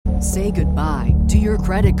Say goodbye to your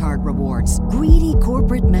credit card rewards. Greedy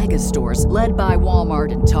corporate mega stores, led by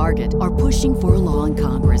Walmart and Target, are pushing for a law in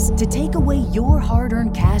Congress to take away your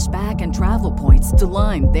hard-earned cash back and travel points to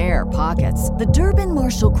line their pockets. The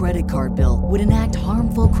Durbin-Marshall credit card bill would enact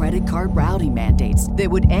harmful credit card routing mandates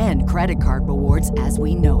that would end credit card rewards as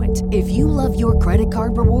we know it. If you love your credit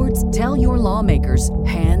card rewards, tell your lawmakers,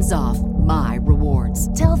 hands off my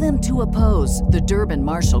rewards. Tell them to oppose the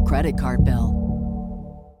Durbin-Marshall credit card bill.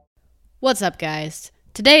 What's up, guys?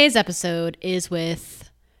 Today's episode is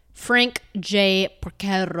with Frank J.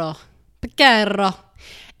 Porquero.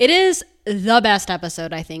 It is the best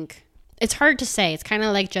episode, I think. It's hard to say. It's kind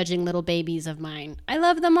of like judging little babies of mine. I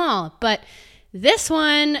love them all, but this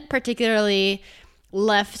one particularly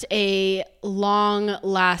left a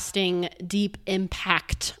long-lasting, deep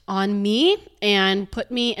impact on me and put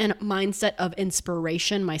me in a mindset of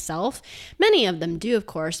inspiration myself. Many of them do, of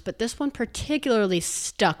course, but this one particularly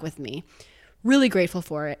stuck with me. Really grateful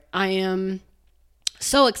for it. I am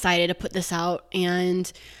so excited to put this out, and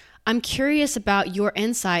I'm curious about your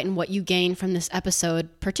insight and what you gain from this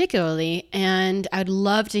episode particularly, and I'd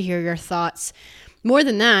love to hear your thoughts. More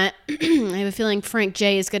than that, I have a feeling Frank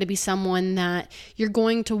J is going to be someone that you're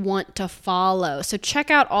going to want to follow. So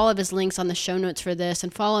check out all of his links on the show notes for this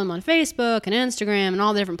and follow him on Facebook and Instagram and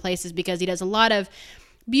all the different places because he does a lot of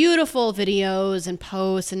beautiful videos and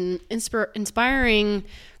posts and inspiring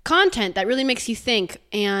content that really makes you think.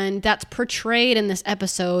 And that's portrayed in this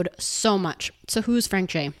episode so much. So who's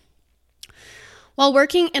Frank J? While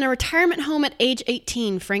working in a retirement home at age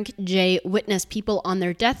 18, Frank J witnessed people on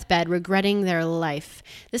their deathbed regretting their life.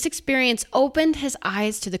 This experience opened his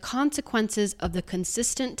eyes to the consequences of the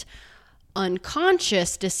consistent,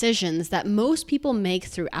 unconscious decisions that most people make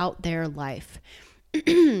throughout their life.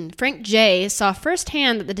 Frank J saw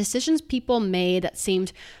firsthand that the decisions people made that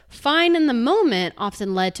seemed fine in the moment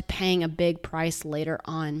often led to paying a big price later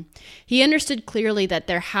on. He understood clearly that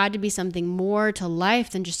there had to be something more to life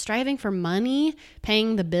than just striving for money,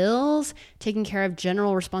 paying the bills, taking care of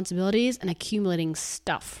general responsibilities, and accumulating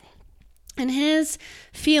stuff. In his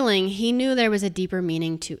feeling, he knew there was a deeper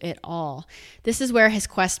meaning to it all. This is where his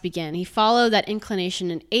quest began. He followed that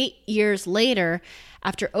inclination, and 8 years later,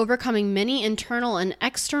 after overcoming many internal and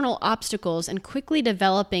external obstacles and quickly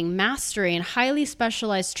developing mastery and highly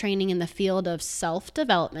specialized training in the field of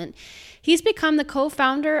self-development, he's become the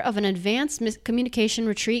co-founder of an advanced communication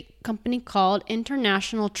retreat company called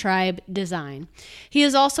International Tribe Design. He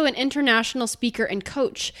is also an international speaker and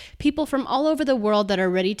coach. People from all over the world that are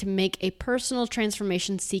ready to make a personal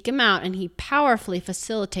transformation seek him out, and he powerfully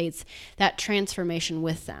facilitates that transformation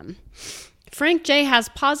with them. Frank J has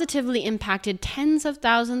positively impacted tens of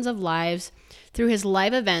thousands of lives through his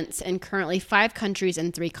live events in currently 5 countries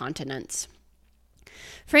and 3 continents.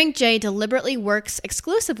 Frank J deliberately works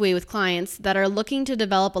exclusively with clients that are looking to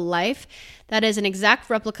develop a life that is an exact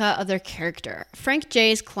replica of their character. Frank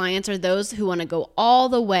J's clients are those who want to go all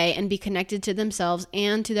the way and be connected to themselves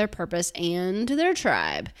and to their purpose and to their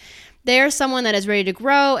tribe. They are someone that is ready to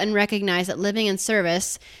grow and recognize that living in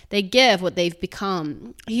service, they give what they've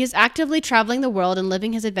become. He is actively traveling the world and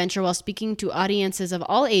living his adventure while speaking to audiences of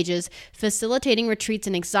all ages, facilitating retreats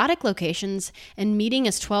in exotic locations, and meeting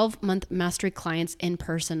his 12-month mastery clients in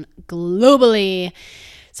person globally.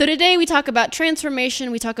 So today we talk about transformation,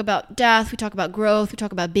 we talk about death, we talk about growth, we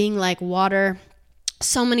talk about being like water.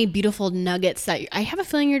 So many beautiful nuggets that I have a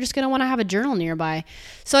feeling you're just going to want to have a journal nearby.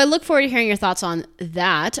 So I look forward to hearing your thoughts on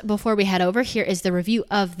that. Before we head over, here is the review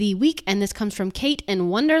of the week. And this comes from Kate in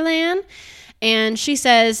Wonderland. And she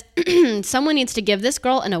says, someone needs to give this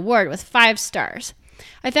girl an award with 5 stars.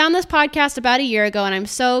 I found this podcast about a year ago, and I'm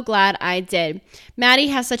so glad I did. Maddie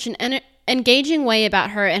has such an engaging way about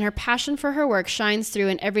her, and her passion for her work shines through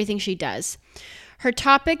in everything she does. Her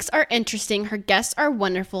topics are interesting, her guests are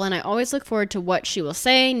wonderful, and I always look forward to what she will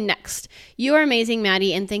say next. You are amazing,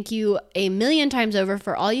 Maddie, and thank you a million times over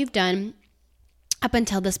for all you've done up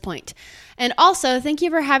until this point. And also, thank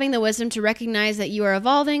you for having the wisdom to recognize that you are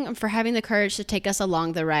evolving and for having the courage to take us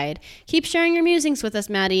along the ride. Keep sharing your musings with us,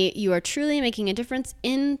 Maddie. You are truly making a difference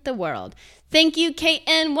in the world. Thank you, Kate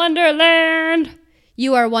in Wonderland.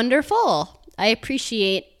 You are wonderful. I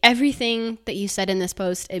appreciate everything that you said in this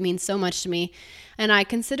post. It means so much to me. And I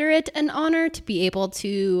consider it an honor to be able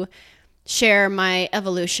to share my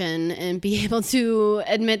evolution and be able to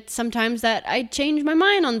admit sometimes that I change my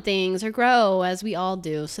mind on things or grow, as we all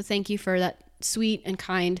do. So thank you for that sweet and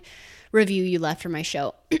kind review you left for my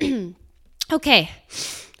show. Okay,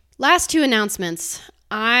 last 2 announcements.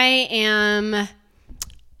 I am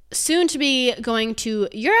soon to be going to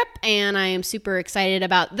Europe, and I am super excited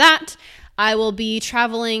about that. I will be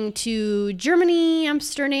traveling to Germany,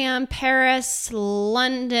 Amsterdam, Paris,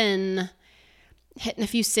 London, hitting a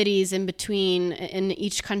few cities in between in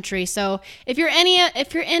each country. So if you're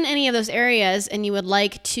in any of those areas and you would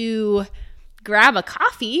like to grab a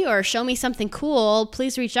coffee or show me something cool,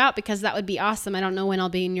 please reach out because that would be awesome. I don't know when I'll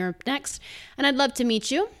be in Europe next, and I'd love to meet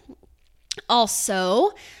you.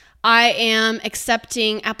 Also, I am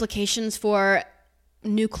accepting applications for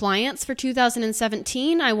new clients for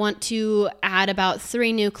 2017. I want to add about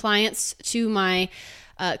 3 new clients to my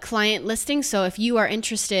client listing. So if you are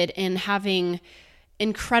interested in having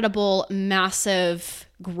incredible, massive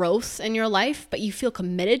growth in your life, but you feel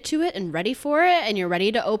committed to it and ready for it, and you're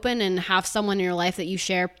ready to open and have someone in your life that you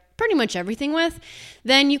share pretty much everything with,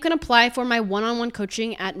 then you can apply for my one-on-one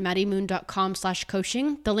coaching at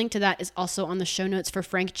maddiemoon.com/coaching. The link to that is also on the show notes for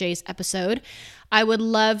Frank J's episode. I would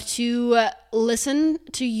love to listen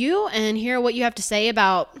to you and hear what you have to say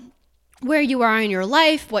about where you are in your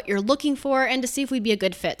life, what you're looking for, and to see if we'd be a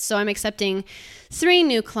good fit. So I'm accepting 3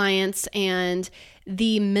 new clients, and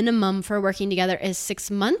the minimum for working together is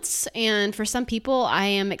 6 months. And for some people, I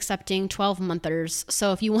am accepting 12-monthers.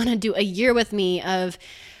 So if you want to do a year with me of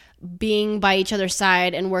being by each other's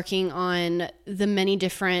side and working on the many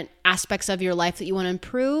different aspects of your life that you want to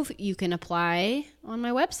improve, you can apply on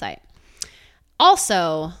my website.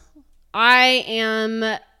 Also, I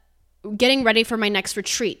am getting ready for my next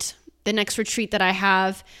retreat, the next retreat that I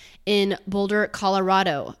have in Boulder,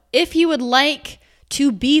 Colorado. If you would like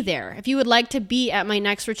to be there, if you would like to be at my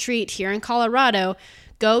next retreat here in Colorado,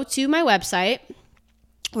 go to my website,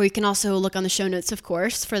 or you can also look on the show notes, of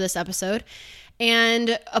course, for this episode,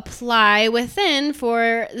 and apply within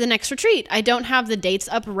for the next retreat. I don't have the dates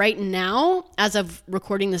up right now. As of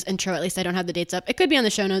recording this intro, at least I don't have the dates up. It could be on the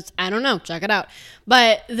show notes. I don't know. Check it out.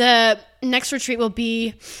 But the next retreat will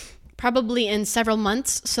be probably in several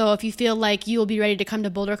months. So if you feel like you will be ready to come to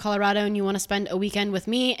Boulder, Colorado, and you want to spend a weekend with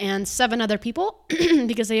me and 7 other people,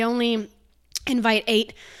 because they only invite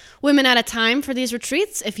 8 women at a time for these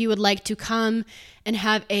retreats. If you would like to come and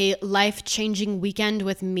have a life-changing weekend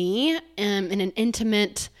with me in an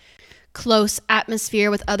intimate, close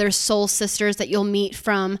atmosphere with other soul sisters that you'll meet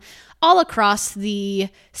from all across the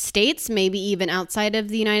states, maybe even outside of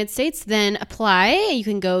the United States, then apply. You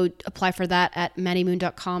can go apply for that at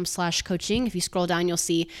maddiemoon.com/coaching. If you scroll down, you'll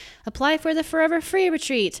see apply for the Forever Free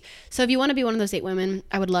Retreat. So if you want to be one of those 8 women,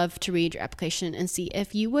 I would love to read your application and see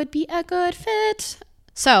if you would be a good fit.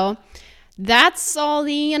 So that's all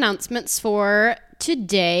the announcements for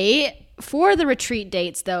today. For the retreat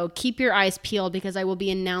dates, though, keep your eyes peeled because I will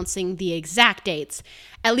be announcing the exact dates.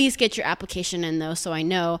 At least get your application in, though, so I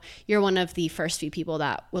know you're one of the first few people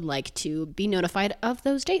that would like to be notified of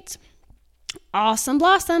those dates. Awesome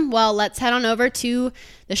blossom. Well, let's head on over to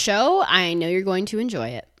the show. I know you're going to enjoy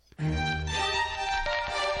it.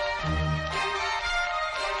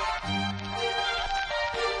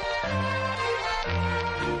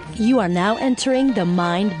 You are now entering the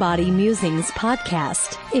Mind Body Musings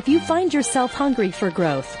podcast. If you find yourself hungry for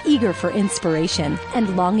growth, eager for inspiration,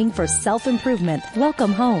 and longing for self-improvement,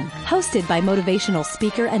 welcome home. Hosted by motivational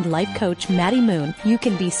speaker and life coach Maddie Moon, you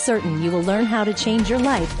can be certain you will learn how to change your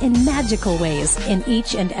life in magical ways in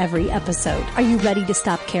each and every episode. Are you ready to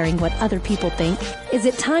stop caring what other people think? Is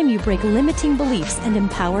it time you break limiting beliefs and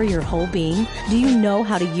empower your whole being? Do you know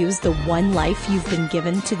how to use the one life you've been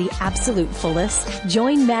given to the absolute fullest?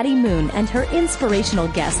 Join Maddie Moon and her inspirational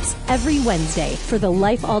guests every Wednesday for the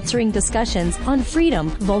life-altering discussions on freedom,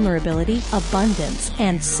 vulnerability, abundance,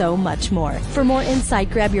 and so much more. For more insight,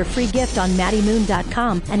 grab your free gift on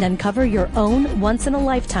maddiemoon.com and uncover your own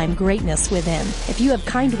once-in-a-lifetime greatness within. If you have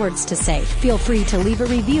kind words to say, feel free to leave a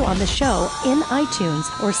review on the show in iTunes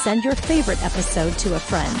or send your favorite episode to a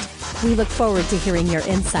friend. We look forward to hearing your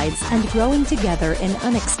insights and growing together in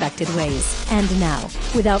unexpected ways. And now,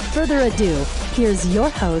 without further ado, here's your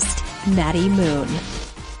host, Maddie Moon.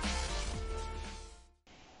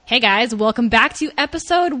 Hey guys, welcome back to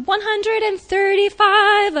episode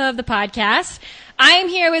 135 of the podcast. I am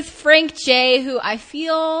here with Frank J, who I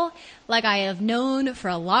feel like I have known for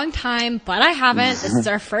a long time, but I haven't. This is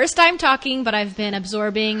our first time talking, but I've been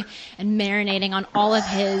absorbing and marinating on all of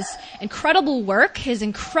his incredible work, his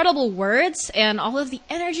incredible words, and all of the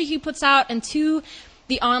energy he puts out into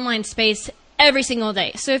the online space every single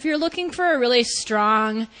day. So if you're looking for a really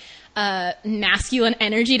strong, masculine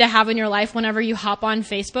energy to have in your life whenever you hop on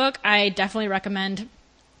Facebook, I definitely recommend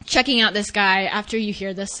checking out this guy. After you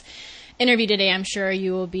hear this interview today, I'm sure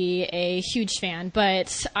you will be a huge fan,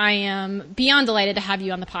 but I am beyond delighted to have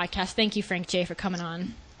you on the podcast. Thank you, Frank J, for coming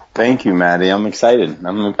on. Thank you, Maddie. I'm excited.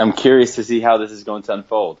 I'm curious to see how this is going to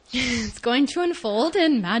unfold. It's going to unfold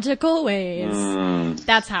in magical ways.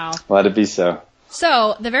 That's how. Let it be so.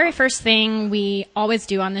 So the very first thing we always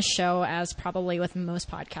do on this show, as probably with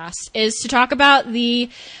most podcasts, is to talk about the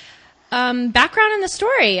background and the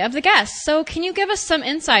story of the guest. So can you give us some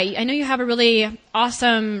insight? I know you have a really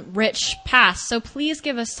awesome, rich past, so please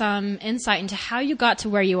give us some insight into how you got to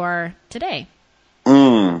where you are today.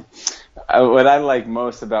 What I like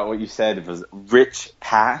most about what you said was rich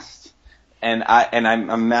past, and I'm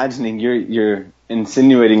imagining you're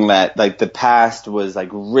insinuating that like the past was like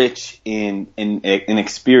rich in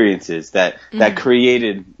experiences that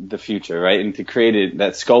created the future, right? And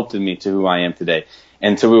that sculpted me to who I am today.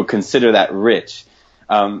 And so we'll consider that rich,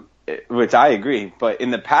 which I agree. But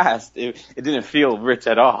in the past, it didn't feel rich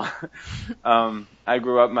at all. I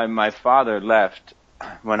grew up, my father left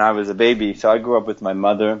when I was a baby, so I grew up with my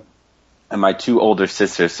mother and my two older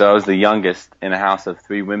sisters. So I was the youngest in a house of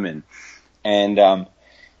three women. And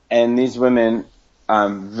these women,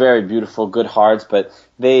 very beautiful, good hearts, but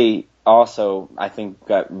they also, I think,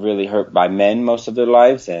 got really hurt by men most of their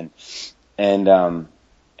lives and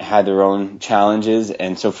had their own challenges.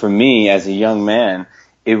 And so for me as a young man,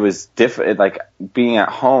 it was different. Like being at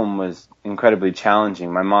home was incredibly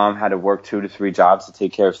challenging. My mom had to work 2 to 3 jobs to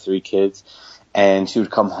take care of 3 kids. And she would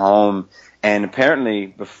come home, and apparently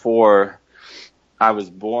before I was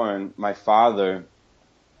born, my father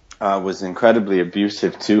was incredibly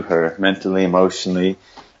abusive to her, mentally, emotionally,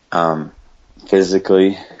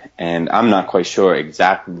 physically. And I'm not quite sure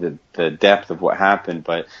exactly the depth of what happened,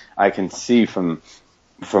 but I can see from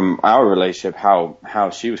our relationship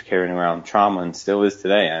how she was carrying around trauma and still is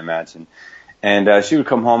today, I imagine. And she would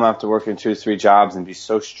come home after working 2 to 3 jobs and be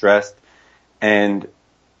so stressed. And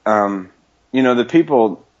the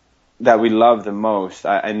people that we love the most,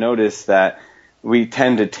 I noticed that we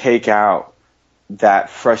tend to take out that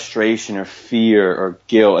frustration or fear or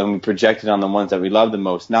guilt and we project it on the ones that we love the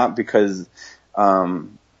most, not because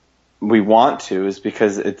we want to, it's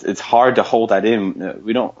because it's hard to hold that in.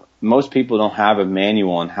 Most people don't have a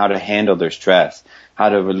manual on how to handle their stress, how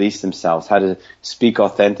to release themselves, how to speak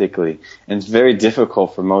authentically. And it's very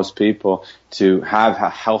difficult for most people to have a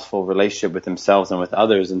healthful relationship with themselves and with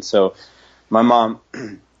others. And so my mom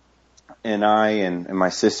and I and my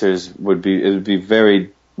sisters would be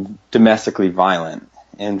very domestically violent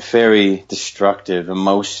and very destructive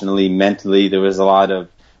emotionally, mentally. There was a lot of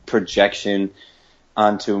projection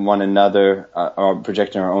onto one another, or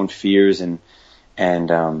projecting our own fears and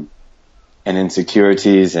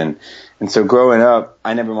insecurities. And so growing up,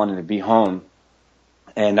 I never wanted to be home.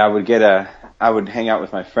 And I would hang out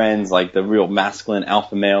with my friends, like the real masculine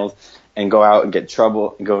alpha males, and go out and get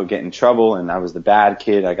in trouble. And I was the bad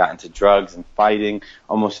kid. I got into drugs and fighting,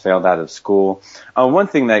 almost failed out of school. One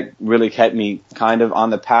thing that really kept me kind of on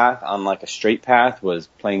the path, on like a straight path, was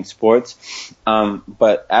playing sports.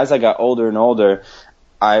 But as I got older and older,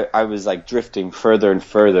 I was like drifting further and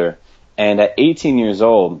further. And at 18 years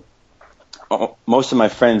old, most of my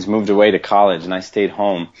friends moved away to college and I stayed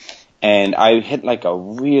home. And I hit like a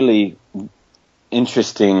really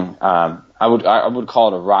interesting, I would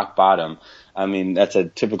call it a rock bottom. I mean, that's a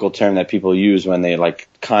typical term that people use when they like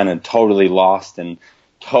kind of totally lost and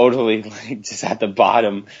totally like just at the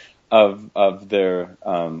bottom of their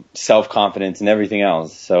self-confidence and everything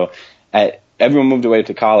else. So everyone moved away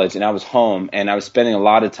to college and I was home and I was spending a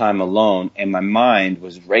lot of time alone and my mind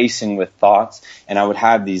was racing with thoughts and I would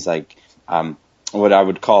have these like what I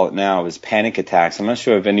would call it now is panic attacks. I'm not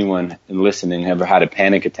sure if anyone listening ever had a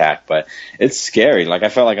panic attack, but it's scary. Like I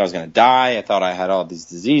felt like I was going to die. I thought I had all these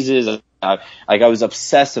diseases. I was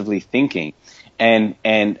obsessively thinking and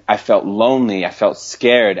I felt lonely. I felt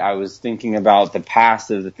scared. I was thinking about the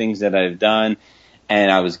past of the things that I've done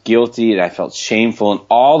and I was guilty and I felt shameful and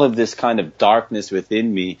all of this kind of darkness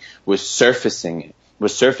within me was surfacing.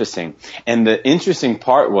 And the interesting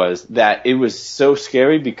part was that it was so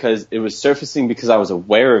scary because it was surfacing because I was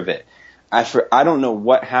aware of it. I don't know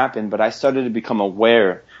what happened, but I started to become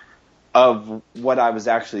aware of what I was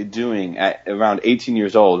actually doing at around 18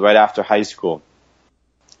 years old, right after high school.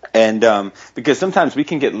 And because sometimes we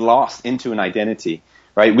can get lost into an identity,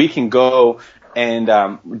 right? We can go and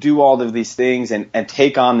do all of these things and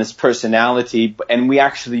take on this personality, and we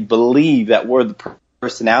actually believe that we're the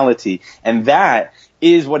personality, and that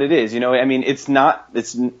is what it is. I mean, it's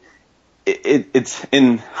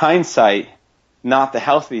in hindsight not the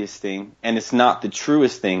healthiest thing and it's not the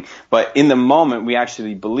truest thing, but in the moment we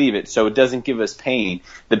actually believe it, so it doesn't give us pain.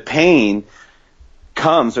 The pain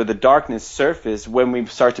comes, or the darkness surfaces, when we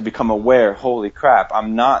start to become aware, holy crap,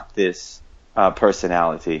 I'm not this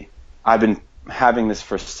personality. I've been having this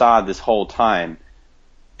facade this whole time.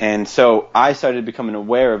 And so I started becoming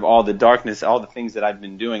aware of all the darkness, all the things that I've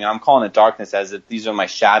been doing. I'm calling it darkness as if these are my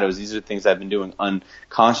shadows. These are things I've been doing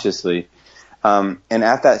unconsciously. And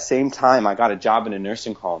at that same time, I got a job in a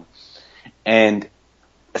nursing home. And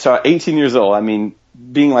so at 18 years old, I mean,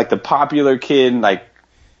 being like the popular kid, like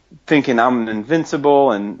thinking I'm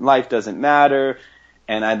invincible and life doesn't matter.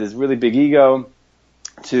 And I had this really big ego,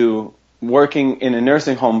 to working in a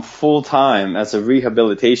nursing home full time as a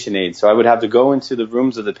rehabilitation aide. So I would have to go into the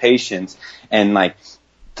rooms of the patients and like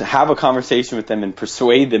to have a conversation with them and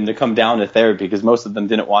persuade them to come down to therapy, because most of them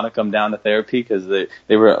didn't want to come down to therapy because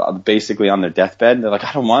they were basically on their deathbed. And they're like,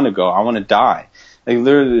 I don't want to go. I want to die. Like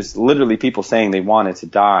there's literally people saying they wanted to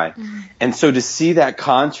die. Mm-hmm. And so to see that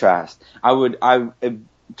contrast, it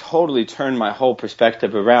totally turned my whole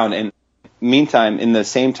perspective around. And meantime, in the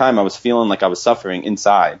same time, I was feeling like I was suffering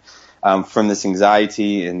inside from this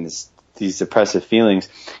anxiety and these depressive feelings.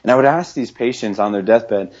 And I would ask these patients on their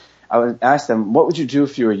deathbed, I would ask them, what would you do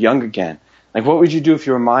if you were young again? Like, what would you do if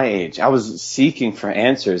you were my age? I was seeking for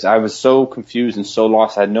answers. I was so confused and so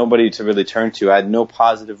lost. I had nobody to really turn to. I had no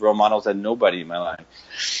positive role models. I had nobody in my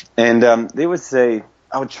life. And they would say,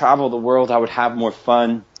 I would travel the world. I would have more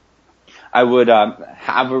fun. I would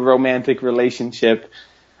have a romantic relationship.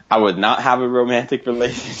 I would not have a romantic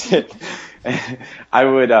relationship. I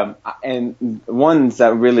would, and ones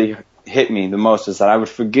that really hit me the most is that I would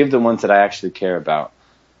forgive the ones that I actually care about.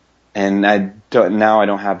 And now I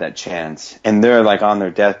don't have that chance. And they're like on their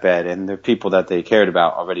deathbed, and the people that they cared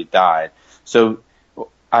about already died. So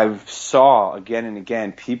I saw again and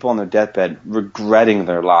again people on their deathbed regretting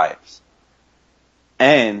their lives.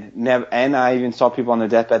 And I even saw people on their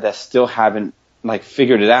deathbed that still haven't like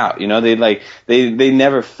figured it out. You know, they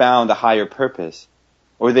never found a higher purpose,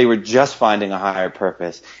 or they were just finding a higher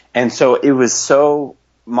purpose. And so it was so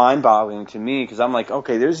mind-boggling to me, because I'm like,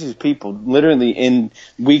 okay, there's these people literally in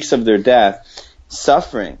weeks of their death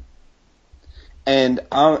suffering, and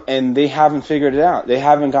they haven't figured it out. They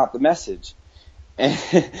haven't got the message.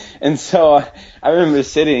 And so I remember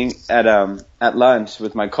sitting at lunch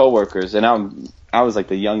with my coworkers, and I was like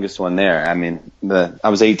the youngest one there. I mean, I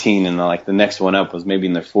was 18, and the next one up was maybe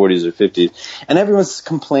in their 40s or 50s. And everyone's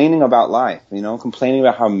complaining about life, you know, complaining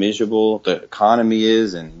about how miserable the economy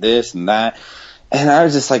is and this and that. And I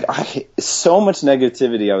was just like, so much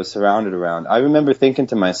negativity I was surrounded around. I remember thinking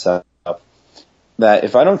to myself that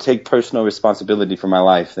if I don't take personal responsibility for my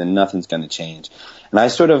life, then nothing's going to change. And I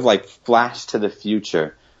sort of like flashed to the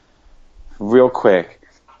future real quick,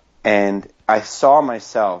 and I saw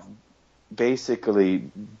myself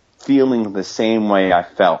basically feeling the same way I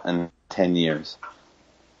felt in 10 years.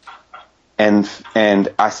 And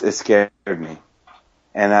it scared me.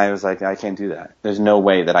 And I was like, I can't do that. There's no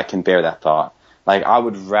way that I can bear that thought. Like, I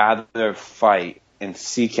would rather fight and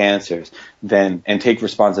seek answers and take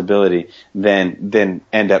responsibility than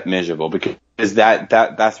end up miserable, because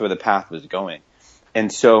that's where the path was going.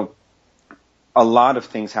 And so a lot of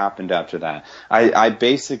things happened after that. I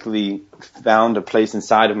basically found a place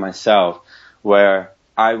inside of myself where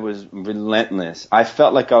I was relentless. I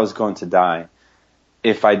felt like I was going to die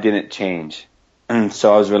if I didn't change. And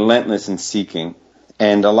so I was relentless in seeking.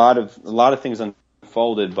 And a lot of things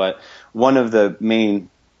unfolded, but one of the main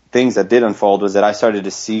things that did unfold was that I started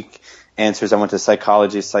to seek answers. I went to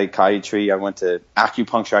psychology, psychiatry. I went to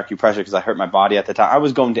acupuncture, acupressure, because I hurt my body at the time. I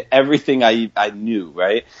was going to everything I knew,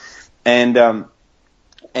 right? And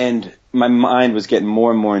my mind was getting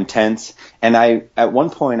more and more intense. And at one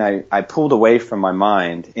point I pulled away from my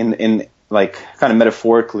mind in like kind of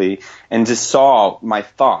metaphorically, and just saw my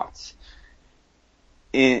thoughts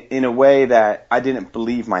in a way that I didn't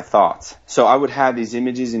believe my thoughts. So I would have these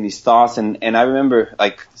images and these thoughts, and I remember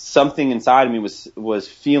like something inside of me was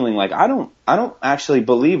feeling like I don't actually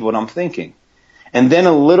believe what I'm thinking. And then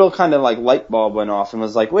a little kind of like light bulb went off and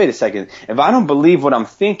was like, wait a second, if I don't believe what I'm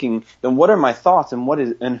thinking, then what are my thoughts,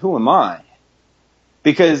 and who am I?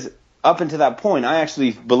 Because up until that point, I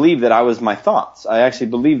actually believed that I was my thoughts. I actually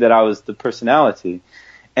believed that I was the personality.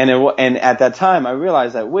 And at that time, I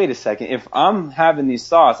realized that, wait a second, if I'm having these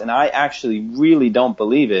thoughts and I actually really don't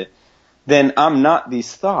believe it, then I'm not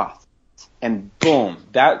these thoughts. And boom,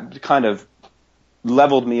 that kind of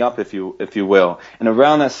leveled me up, if you will. And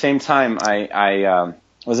around that same time, I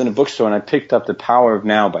was in a bookstore, and I picked up The Power of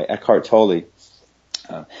Now by Eckhart Tolle.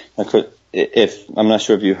 I'm not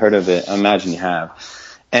sure if you heard of it. I imagine you have.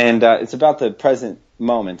 And it's about the present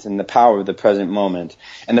moment and the power of the present moment.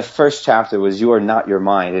 And the first chapter was "You Are Not Your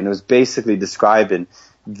Mind," and it was basically describing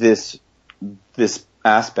this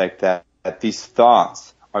aspect that these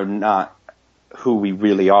thoughts are not who we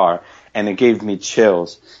really are. and it gave me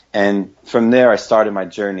chills. And from there, I started my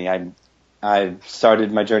journey. I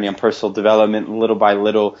started my journey on personal development little by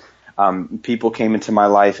little. People came into my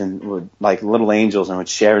life and would, like little angels, and would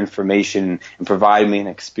share information and provide me an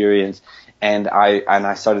experience. And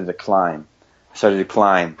I started to climb.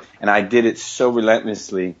 And I did it so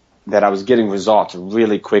relentlessly that I was getting results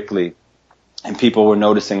really quickly, and people were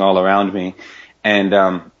noticing all around me.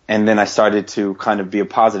 And then I started to kind of be a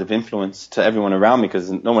positive influence to everyone around me, because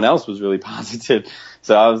no one else was really positive.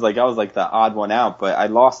 So I was like the odd one out, but I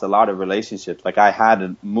lost a lot of relationships. Like, I had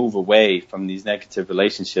to move away from these negative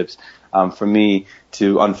relationships, for me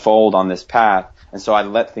to unfold on this path. And so I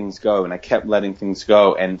let things go, and I kept letting things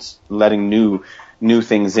go and letting new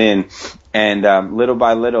things in. And, little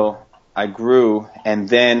by little I grew, and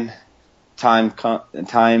then time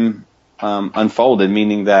unfolded,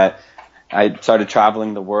 meaning that I started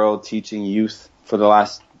traveling the world, teaching youth for the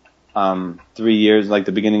last 3 years. Like,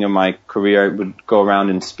 the beginning of my career, I would go around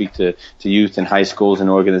and speak to youth in high schools and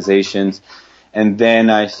organizations. And then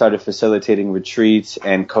I started facilitating retreats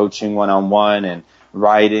and coaching one-on-one and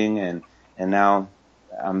writing, and now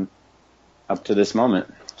I'm up to this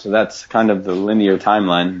moment. So that's kind of the linear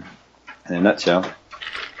timeline in a nutshell.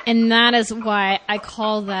 And that is why I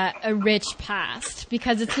call that a rich past,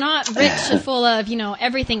 because it's not rich and full of,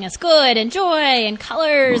 everything is good and joy and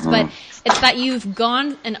colors, but it's that you've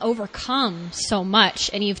gone and overcome so much,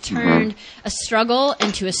 and you've turned a struggle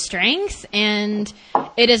into a strength, and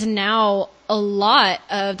it is now a lot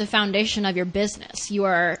of the foundation of your business.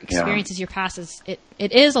 Your experiences, your past, it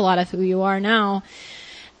is a lot of who you are now.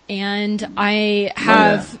 And I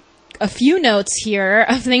have a few notes here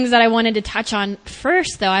of things that I wanted to touch on.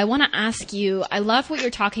 First, though, I want to ask you, I love what you're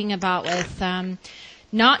talking about with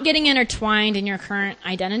not getting intertwined in your current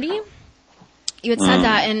identity. You had said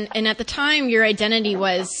that, and at the time your identity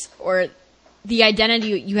was, or the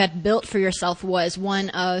identity you had built for yourself was one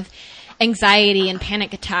of anxiety and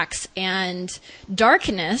panic attacks and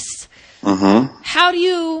darkness. How do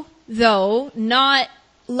you, though, not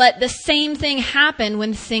let the same thing happen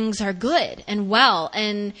when things are good and well?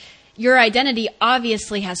 And your identity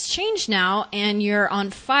obviously has changed now, and you're on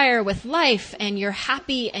fire with life, and you're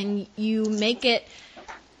happy, and you make it,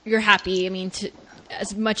 you're happy. I mean,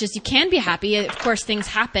 as much as you can be happy, of course things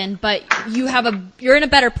happen, but you're in a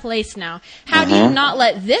better place now. How do you not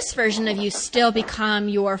let this version of you still become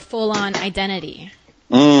your full-on identity?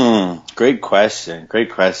 Great question.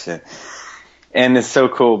 And it's so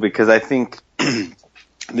cool, because I think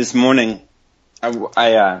this morning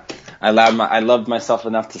I loved myself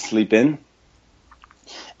enough to sleep in.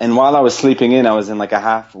 And while I was sleeping in, I was in like a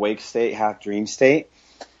half wake state, half dream state.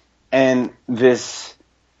 And this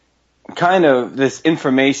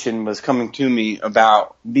information was coming to me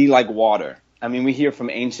about be like water. I mean, we hear from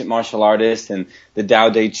ancient martial artists and the Tao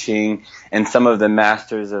Te Ching and some of the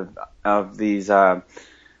masters of these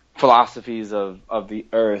philosophies of the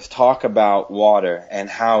earth talk about water and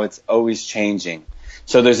how it's always changing.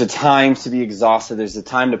 So there's a time to be exhausted, there's a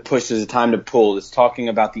time to push, there's a time to pull. It's talking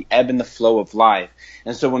about the ebb and the flow of life.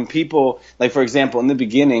 And so when people, like for example, in the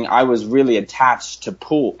beginning, I was really attached to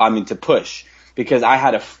push, because I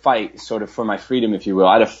had to fight sort of for my freedom, if you will.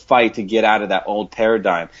 I had to fight to get out of that old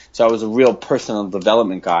paradigm. So I was a real personal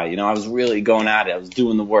development guy. I was really going at it. I was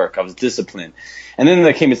doing the work. I was disciplined. And then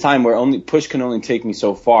there came a time where push can only take me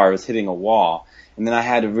so far. I was hitting a wall. And then I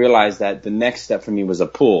had to realize that the next step for me was a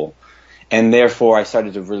pull. And therefore, I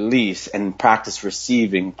started to release and practice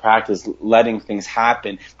receiving, practice letting things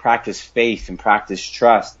happen, practice faith and practice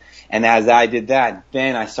trust. And as I did that,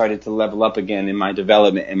 then I started to level up again in my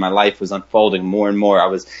development, and my life was unfolding more and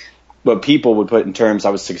more. What people would put in terms,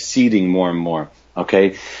 I was succeeding more and more.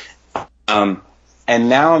 Okay. And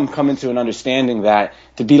now I'm coming to an understanding that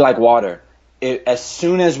to be like water, as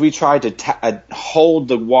soon as we try to hold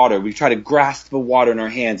the water, we try to grasp the water in our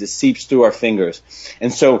hands, it seeps through our fingers.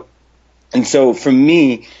 And so for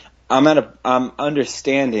me, I'm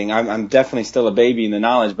understanding, I'm definitely still a baby in the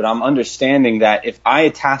knowledge, but I'm understanding that if I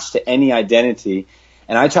attach to any identity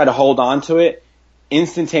and I try to hold on to it,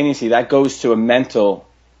 instantaneously that goes to a mental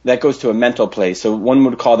place. So one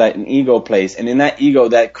would call that an ego place. And in that ego,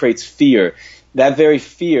 that creates fear. That very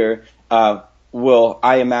fear, will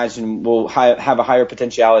have a higher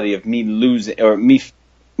potentiality of me losing or me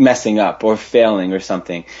messing up or failing or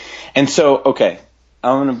something. And so, okay.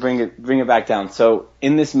 I want to bring it back down. So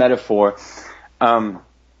in this metaphor,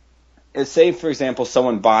 say for example,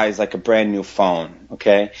 someone buys like a brand new phone,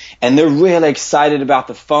 okay, and they're really excited about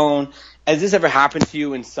the phone. Has this ever happened to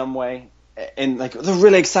you in some way? and like they're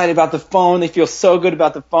really excited about the phone. They feel so good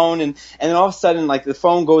about the phone, and then all of a sudden like the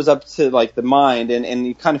phone goes up to like the mind, and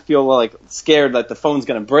you kind of feel like scared that the phone's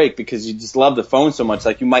gonna break because you just love the phone so much,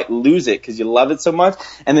 like you might lose it because you love it so much,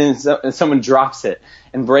 and then someone drops it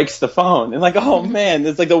and breaks the phone, and like, oh man,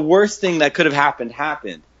 it's like the worst thing that could have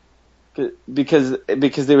happened because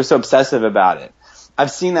they were so obsessive about it.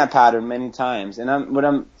 I've seen that pattern many times,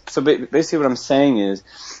 and basically what I'm saying is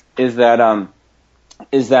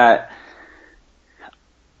that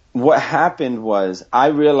what happened was I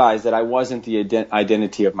realized that I wasn't the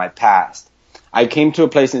identity of my past. I came to a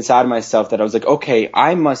place inside of myself that I was like, okay,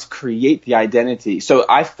 I must create the identity. So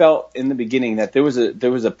I felt in the beginning that there was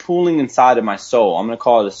a pooling inside of my soul. I'm going to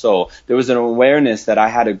call it a soul. There was an awareness that I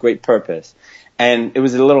had a great purpose, and it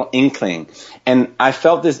was a little inkling. And I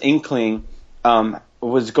felt this inkling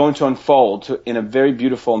was going to unfold in a very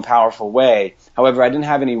beautiful and powerful way. However, I didn't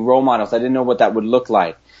have any role models. I didn't know what that would look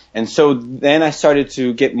like. And so then I started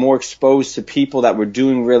to get more exposed to people that were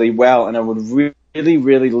doing really well, and I would really,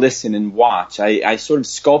 really listen and watch. I sort of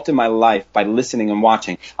sculpted my life by listening and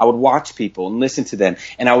watching. I would watch people and listen to them,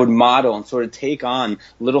 and I would model and sort of take on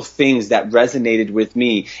little things that resonated with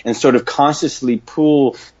me and sort of consciously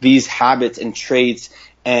pull these habits and traits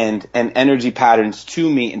and energy patterns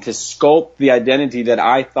to me, and to sculpt the identity that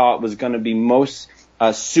I thought was going to be most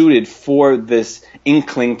suited for this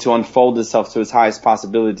inkling to unfold itself to its highest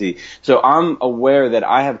possibility. So I'm aware that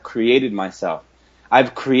I have created myself.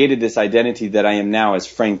 I've created this identity that I am now as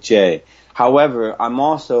Frank J. However, I'm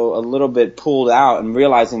also a little bit pulled out and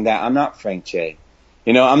realizing that I'm not Frank J.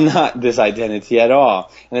 You know, I'm not this identity at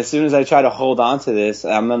all. And as soon as I try to hold on to this,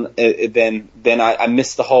 then I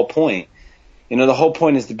miss the whole point. You know, the whole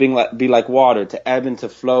point is to be like water, to ebb and to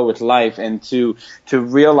flow with life, and to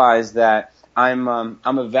realize that I'm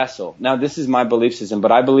a vessel. Now, this is my belief system,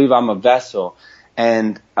 but I believe I'm a vessel,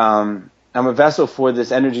 and I'm a vessel for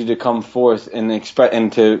this energy to come forth and express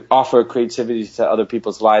and to offer creativity to other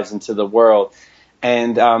people's lives and to the world.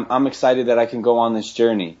 And I'm excited that I can go on this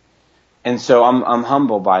journey. And so I'm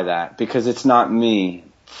humbled by that, because it's not me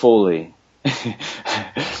fully.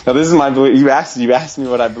 Now, this is my belief. You asked me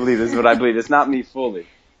what I believe. This is what I believe. It's not me fully.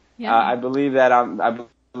 Yeah. I believe that I'm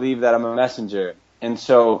a messenger. And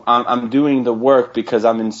so I'm doing the work because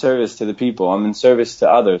I'm in service to the people. I'm in service to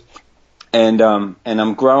others, and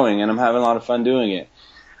I'm growing, and I'm having a lot of fun doing it.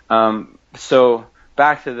 So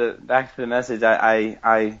back to the message.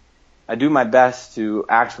 I do my best to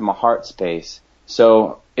act from a heart space.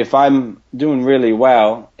 So if I'm doing really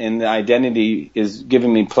well and the identity is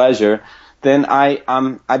giving me pleasure, then I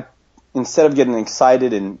instead of getting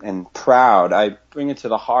excited and proud, I bring it to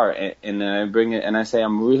the heart, and I bring it and I say,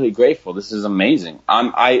 I'm really grateful. This is amazing.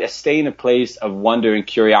 I stay in a place of wonder and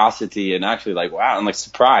curiosity, and actually like, wow, I'm like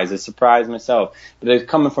surprised. I surprised myself, but it's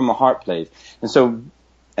coming from a heart place. And so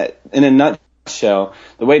in a nutshell,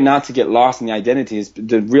 the way not to get lost in the identity is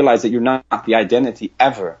to realize that you're not the identity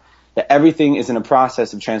ever. That everything is in a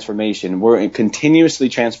process of transformation. We're continuously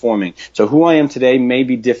transforming. So who I am today may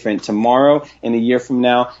be different tomorrow and a year from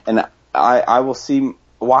now, and I will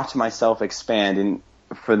watch myself expand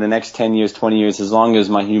for the next 10 years, 20 years, as long as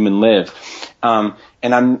my human live. And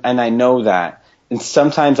I know that. And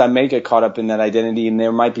sometimes I may get caught up in that identity, and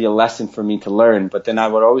there might be a lesson for me to learn, but then I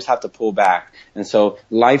would always have to pull back. And so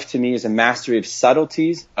life to me is a mastery of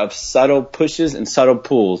subtleties, of subtle pushes and subtle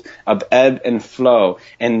pulls, of ebb and flow.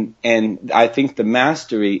 And I think the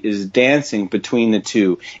mastery is dancing between the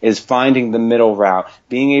two, is finding the middle route,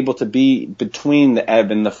 being able to be between the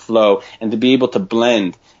ebb and the flow, and to be able to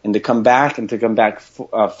blend and to come back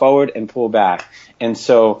forward and pull back. And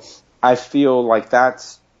so I feel like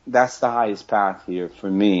that's the highest path here for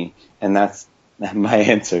me, and that's my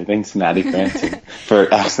answer. Thanks, Maddie,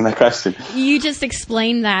 for asking that question. You just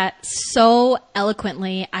explained that so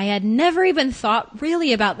eloquently. I had never even thought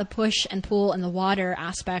really about the push and pull and the water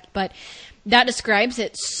aspect, but that describes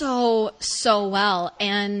it so well.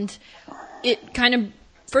 And it kind of,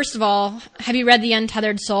 first of all, have you read The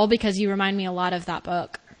Untethered Soul? Because you remind me a lot of that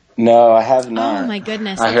book. No, I have not. Oh my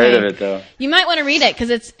goodness! I heard of it though. You might want to read it,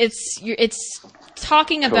 because it's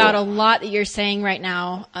talking about a lot that you're saying right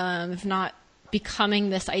now, of not becoming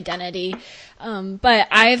this identity. But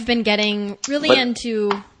I've been getting really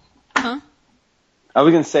into. I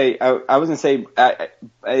was gonna say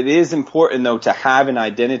it is important though to have an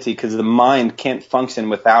identity, because the mind can't function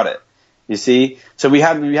without it. You see, so we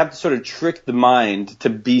have to sort of trick the mind to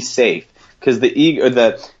be safe, because the ego,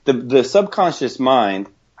 the subconscious mind,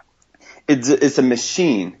 it's a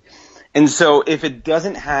machine. And so if it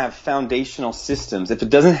doesn't have foundational systems, if it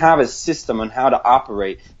doesn't have a system on how to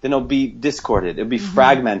operate, then it'll be discorded. It'll be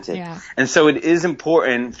fragmented. Yeah. And so it is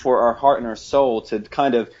important for our heart and our soul to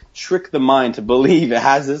kind of trick the mind to believe it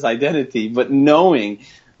has this identity, but knowing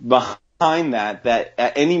behind that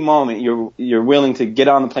at any moment you're willing to get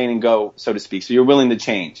on the plane and go, so to speak. So you're willing to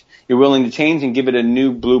change. You're willing to change and give it a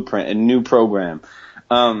new blueprint, a new program.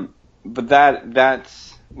 But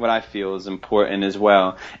that's what I feel is important as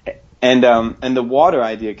well. And the water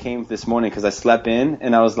idea came this morning because I slept in,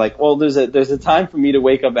 and I was like, well, there's a time for me to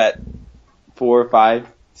wake up at 4, 5,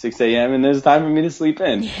 6 a.m. and there's a time for me to sleep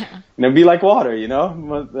in. Yeah. And it'd be like water, you know.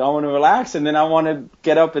 I want to relax, and then I want to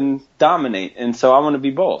get up and dominate, and so I want to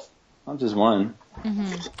be both. Not just one.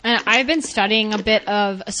 Mm-hmm. And I've been studying a bit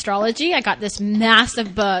of astrology. I got this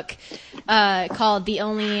massive book called The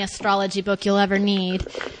Only Astrology Book You'll Ever Need.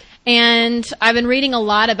 And I've been reading a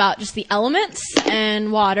lot about just the elements,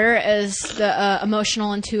 and water as the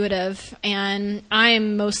emotional, intuitive, and I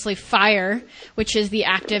am mostly fire, which is the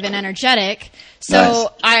active and energetic.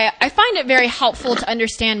 So nice. I find it very helpful to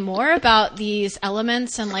understand more about these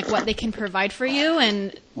elements and like what they can provide for you,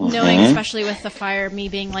 and knowing, especially with the fire, me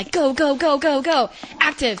being like, go, go, go, go, go,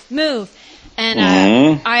 active, move. And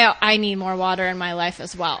I need more water in my life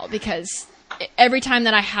as well, because every time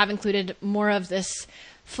that I have included more of this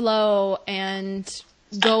flow and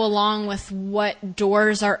go along with what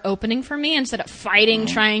doors are opening for me instead of fighting,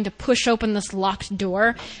 trying to push open this locked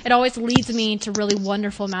door, it always leads me to really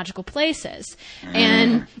wonderful, magical places.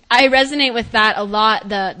 And I resonate with that a lot,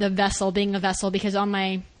 the vessel, being a vessel, because on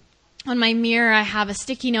my mirror I have a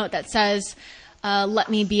sticky note that says, let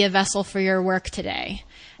me be a vessel for your work today.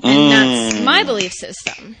 And that's my belief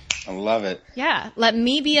system. I love it. Yeah. Let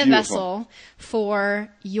me be a vessel for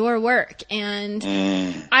your work. And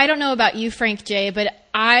I don't know about you, Frank J., but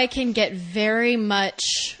I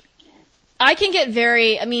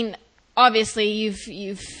mean, obviously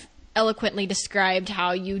you've eloquently described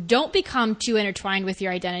how you don't become too intertwined with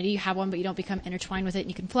your identity. You have one, but you don't become intertwined with it and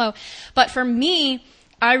you can flow. But for me,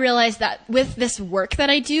 I realize that with this work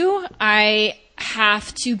that I do, I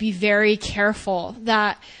have to be very careful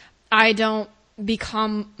that I don't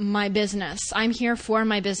become my business. I'm here for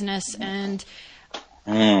my business, and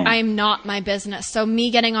I'm not my business. So me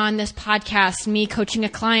getting on this podcast, me coaching a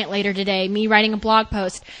client later today, me writing a blog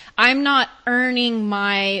post, I'm not earning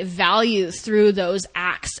my value through those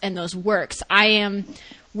acts and those works. I am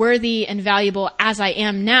worthy and valuable as I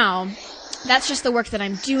am now. That's just the work that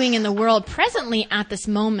I'm doing in the world presently at this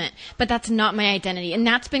moment, but that's not my identity. And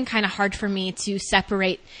that's been kind of hard for me to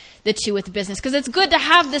separate the two with business, because it's good to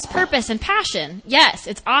have this purpose and passion. Yes,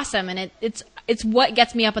 it's awesome, and it's what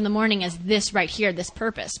gets me up in the morning, is this right here, this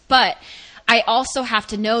purpose. But I also have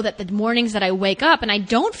to know that the mornings that I wake up and I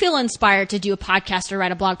don't feel inspired to do a podcast or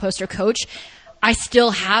write a blog post or coach, I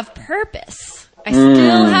still have purpose. I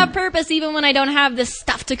still have purpose even when I don't have this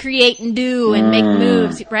stuff to create and do and make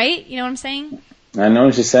moves, right? You know what I'm saying? I know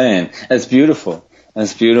what you're saying. That's beautiful.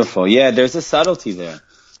 That's beautiful. Yeah, there's a subtlety there.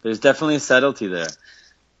 There's definitely a subtlety there.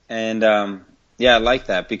 And, I like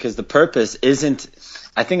that, because the purpose isn't,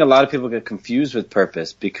 I think a lot of people get confused with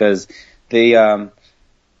purpose because they,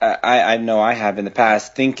 I know I have in the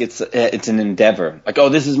past, think it's an endeavor. Like, oh,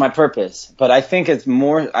 this is my purpose. But I think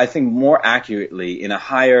more accurately, in a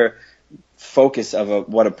higher focus of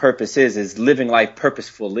what a purpose is living life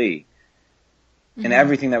purposefully in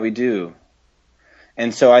everything that we do.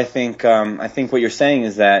 And so I think what you're saying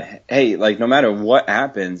is that, hey, like, no matter what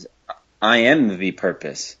happens, I am the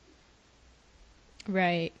purpose.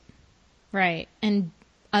 Right. And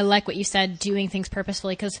I like what you said, doing things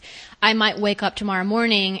purposefully, because I might wake up tomorrow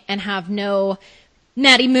morning and have no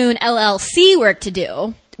Maddie Moon LLC work to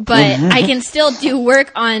do, but I can still do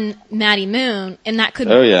work on Maddie Moon, and that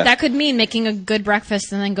could mean making a good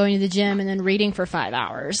breakfast and then going to the gym and then reading for 5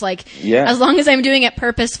 hours. Like, as long as I'm doing it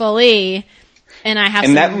purposefully, and I have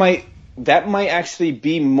that might actually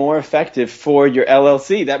be more effective for your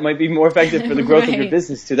LLC. That might be more effective for the growth of your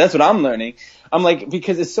business too. That's what I'm learning. I'm like,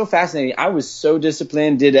 because it's so fascinating. I was so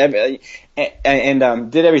disciplined, did everything.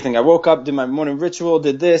 I woke up, did my morning ritual,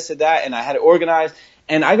 did this, did that, and I had it organized.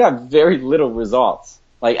 And I got very little results,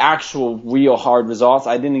 like actual real hard results.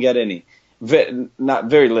 I didn't get any. Not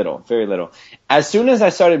very little. As soon as I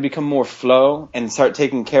started to become more flow and start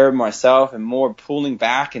taking care of myself and more pulling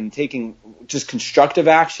back and taking just constructive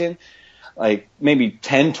action, like maybe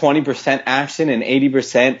 10, 20% action and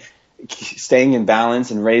 80% staying in balance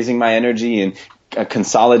and raising my energy and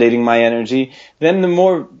consolidating my energy, then the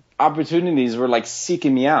more opportunities were like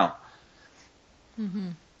seeking me out.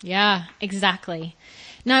 Yeah, exactly.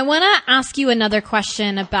 Now I want to ask you another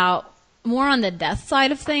question about more on the death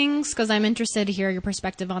side of things because I'm interested to hear your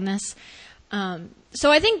perspective on this.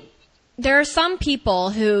 So I think there are some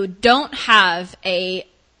people who don't have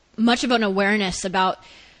much of an awareness about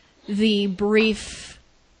the brief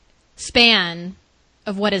span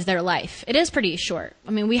of what is their life. It is pretty short.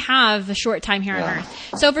 I mean, we have a short time here on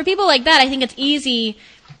Earth. So for people like that, I think it's easy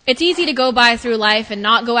to go by through life and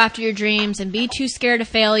not go after your dreams and be too scared of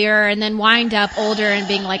failure and then wind up older and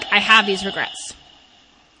being like, I have these regrets.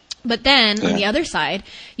 But then on the other side,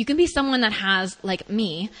 you can be someone that has, like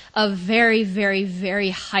me, a very, very,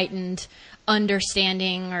 very heightened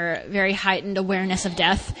understanding or very heightened awareness of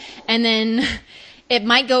death. And then it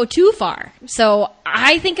might go too far. So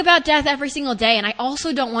I think about death every single day, and I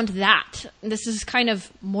also don't want that. This is kind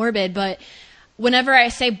of morbid, but whenever I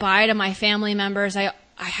say bye to my family members, I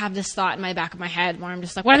have this thought in my back of my head where I'm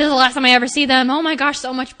just like, what if this is the last time I ever see them? Oh my gosh,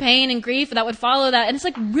 so much pain and grief that would follow that. And it's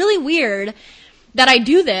like really weird that I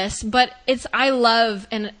do this, but I love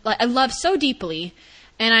so deeply,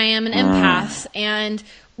 and I am an empath, and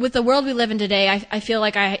with the world we live in today, I feel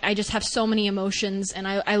like I just have so many emotions, and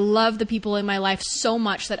I love the people in my life so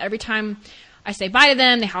much that every time I say bye to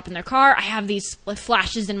them, they hop in their car, I have these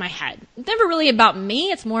flashes in my head. It's never really about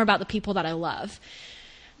me, it's more about the people that I love.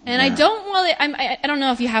 And I don't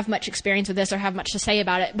know if you have much experience with this or have much to say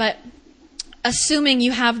about it, but assuming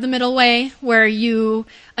you have the middle way where you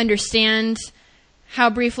understand how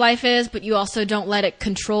brief life is, but you also don't let it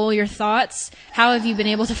control your thoughts, how have you been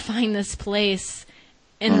able to find this place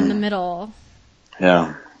in the middle?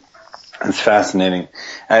 Yeah, it's fascinating.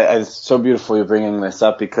 It's so beautiful you're bringing this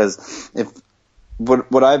up, because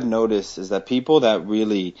what I've noticed is that people that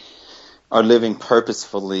really are living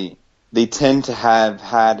purposefully, they tend to have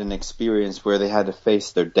had an experience where they had to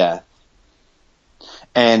face their death,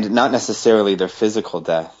 and not necessarily their physical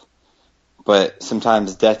death, but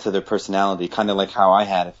sometimes death to their personality, kind of like how I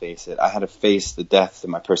had to face it. I had to face the death to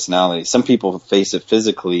my personality. Some people face it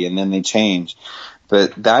physically and then they change.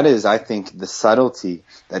 But that is, I think, the subtlety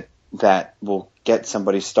that will get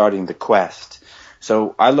somebody starting the quest.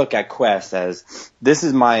 So I look at quest as, this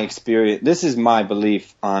is my experience, this is my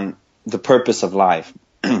belief on the purpose of life.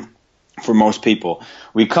 For most people,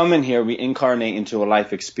 we come in here, we incarnate into a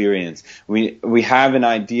life experience. We have an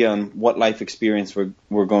idea on what life experience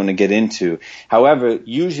we're going to get into. However,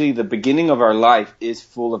 usually the beginning of our life is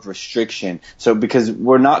full of restriction. So because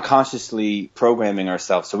we're not consciously programming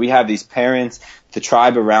ourselves. So we have these parents, the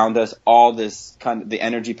tribe around us, all this kind of the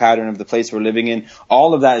energy pattern of the place we're living in.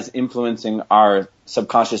 All of that is influencing our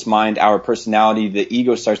subconscious mind, our personality. The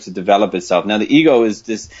ego starts to develop itself. Now, the ego is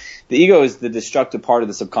the destructive part of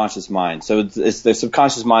the subconscious mind. So it's the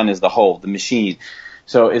subconscious mind is the whole, the machine.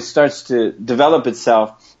 So it starts to develop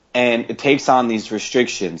itself, and it takes on these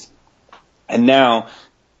restrictions. And now,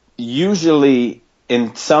 usually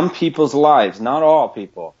in some people's lives, not all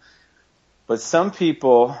people, but some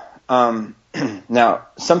people, now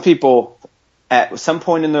some people at some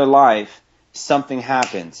point in their life, something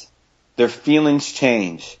happens. Their feelings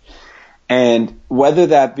change. And whether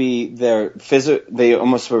that be they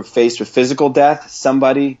almost were faced with physical death,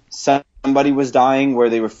 somebody was dying where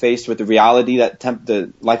they were faced with the reality that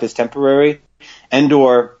the life is temporary, and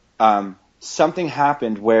or something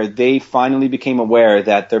happened where they finally became aware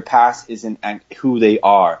that their past isn't who they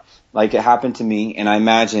are. Like it happened to me, and I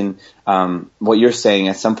imagine what you're saying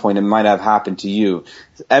at some point it might have happened to you.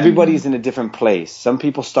 Everybody's in a different place. Some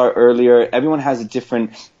people start earlier. Everyone has a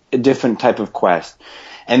different type of quest.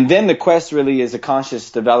 And then the quest really is a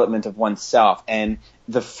conscious development of oneself. And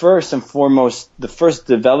the first and foremost, the first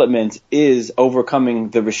development is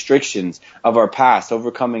overcoming the restrictions of our past,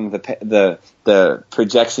 overcoming the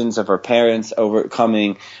projections of our parents,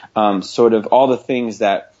 overcoming sort of all the things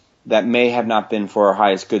that may have not been for our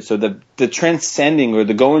highest good. So the transcending or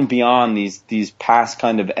the going beyond these past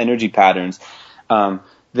kind of energy patterns,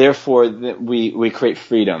 therefore we create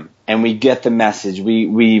freedom. And we get the message.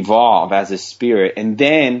 We evolve as a spirit. And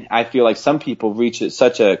then I feel like some people reach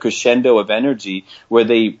such a crescendo of energy where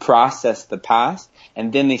they process the past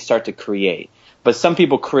and then they start to create. But some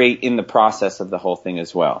people create in the process of the whole thing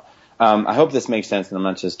as well. I hope this makes sense and I'm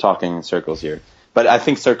not just talking in circles here. But I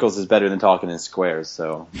think circles is better than talking in squares.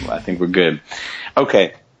 So I think we're good.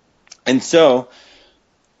 Okay. And so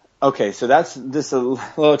that's just a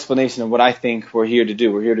little explanation of what I think we're here to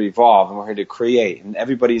do. We're here to evolve and we're here to create. And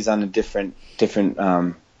everybody's on a different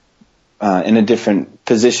in a different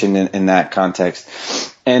position in that context.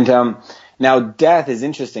 And now death is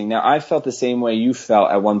interesting. Now I felt the same way you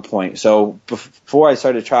felt at one point. So before I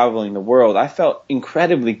started traveling the world, I felt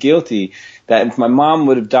incredibly guilty that if my mom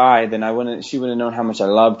would have died, then she wouldn't have known how much I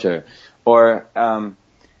loved her. Or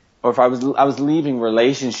or if I was leaving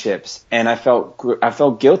relationships and I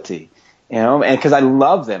felt guilty, and because I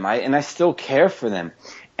love them, I still care for them.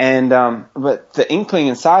 And but the inkling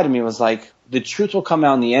inside of me was like, the truth will come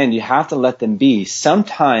out in the end. You have to let them be.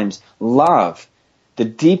 Sometimes love, the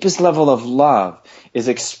deepest level of love, is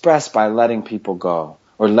expressed by letting people go,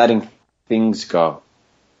 or letting things go,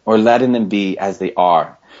 or letting them be as they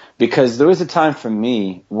are. Because there was a time for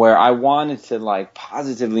me where I wanted to like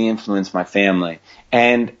positively influence my family.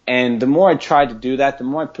 And the more I tried to do that, the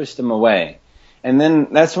more I pushed them away. And then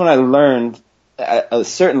that's when I learned a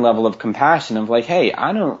certain level of compassion of like, hey,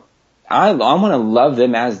 I want to love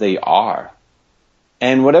them as they are.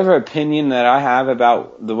 And whatever opinion that I have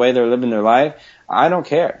about the way they're living their life, I don't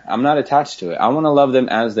care. I'm not attached to it. I want to love them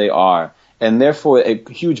as they are. And therefore, a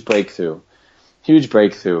huge breakthrough,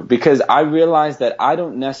 because I realized that I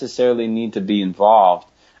don't necessarily need to be involved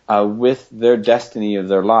with their destiny of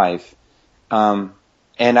their life, and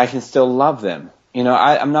I can still love them.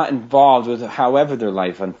 I'm not involved with however their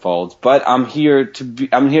life unfolds, but I'm here to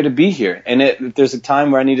be here. And if there's a time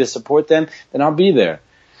where I need to support them, then I'll be there.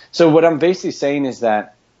 So what I'm basically saying is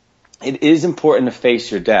that it is important to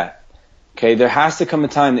face your death. Okay, there has to come a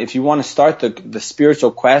time if you want to start the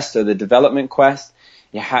spiritual quest or the development quest.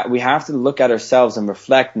 We have to look at ourselves and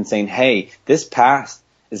reflect and saying, hey, this past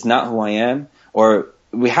is not who I am. Or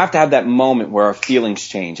we have to have that moment where our feelings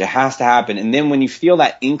change. It has to happen. And then when you feel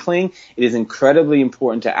that inkling, it is incredibly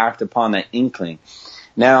important to act upon that inkling.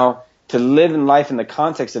 Now, to live in life in the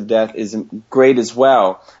context of death is great as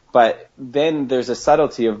well. But then there's a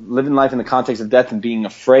subtlety of living life in the context of death and being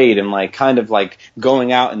afraid and like kind of like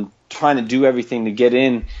going out and trying to do everything to get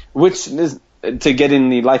in, to get in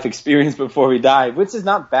the life experience before we die, which is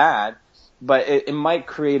not bad, but it might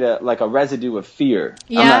create a residue of fear.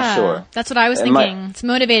 Yeah, I'm not sure. That's what I was thinking. It's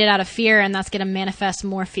motivated out of fear, and that's going to manifest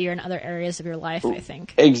more fear in other areas of your life, I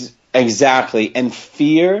think. Exactly. And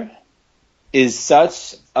fear is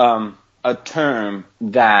such a term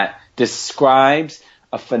that describes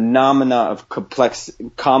a phenomena of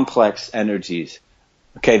complex energies.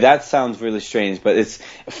 Okay, that sounds really strange, but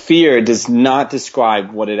fear does not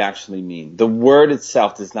describe what it actually means. The word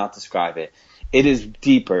itself does not describe it. It is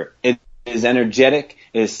deeper. It is energetic.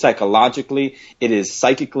 It is psychologically. It is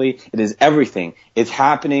psychically. It is everything. It's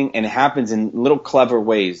happening, and it happens in little clever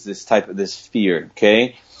ways. This fear.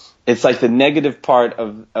 Okay, it's like the negative part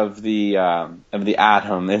of the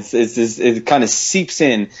atom. It kind of seeps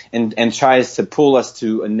in and tries to pull us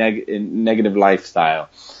to a negative lifestyle.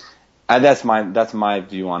 That's my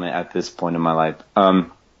view on it at this point in my life.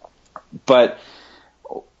 But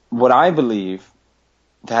what I believe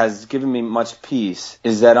that has given me much peace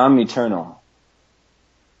is that I'm eternal.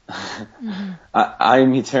 Mm-hmm. I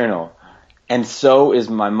am eternal. And so is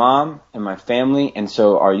my mom and my family, and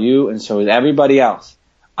so are you, and so is everybody else.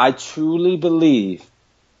 I truly believe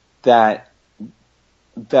that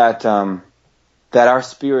our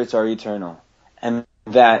spirits are eternal, and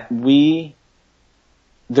that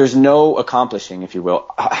there's no accomplishing, if you will.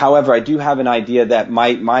 However, I do have an idea that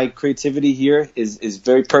my creativity here is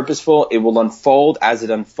very purposeful. It will unfold as it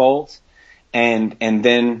unfolds, and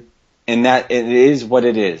that it is what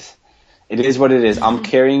it is. It is what it is. I'm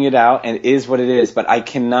carrying it out, and it is what it is. But I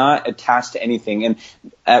cannot attach to anything. And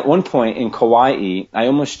at one point in Kauai, I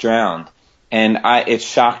almost drowned, and it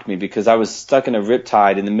shocked me because I was stuck in a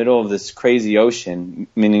riptide in the middle of this crazy ocean,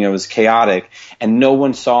 meaning it was chaotic, and no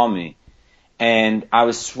one saw me. And I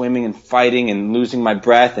was swimming and fighting and losing my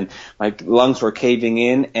breath, and my lungs were caving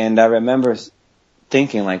in. And I remember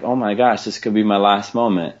thinking like, oh my gosh, this could be my last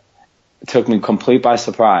moment. It took me complete by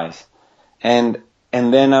surprise. And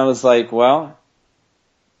then I was like, well,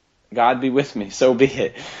 God be with me. So be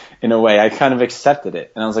it. In a way, I kind of accepted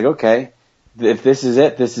it. And I was like, okay, if this is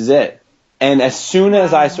it, this is it. And as soon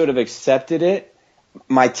as I sort of accepted it,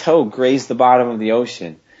 my toe grazed the bottom of the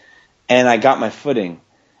ocean, and I got my footing.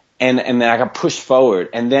 And then I got pushed forward,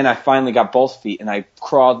 and then I finally got both feet, and I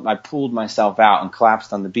pulled myself out and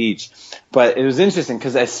collapsed on the beach. But it was interesting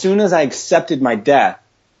because as soon as I accepted my death,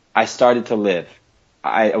 I started to live.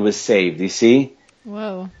 I was saved, you see?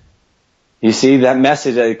 Whoa. You see, that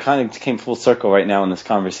message, it kind of came full circle right now in this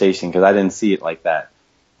conversation because I didn't see it like that.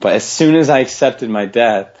 But as soon as I accepted my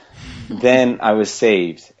death, then I was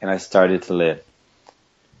saved, and I started to live.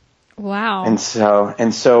 Wow. And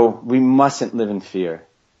so we mustn't live in fear.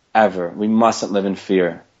 Ever. We mustn't live in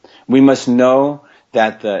fear. We must know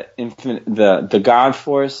that the God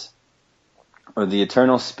force, or the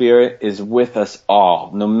eternal spirit is with us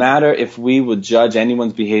all. No matter if we would judge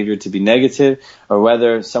anyone's behavior to be negative or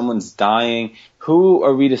whether someone's dying, who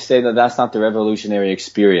are we to say that that's not the revolutionary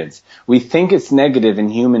experience? We think it's negative in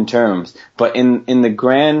human terms, but in the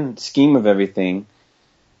grand scheme of everything,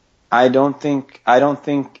 I don't think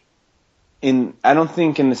in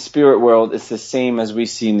the spirit world it's the same as we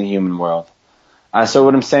see in the human world. So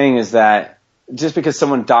what I'm saying is that just because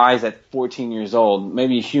someone dies at 14 years old,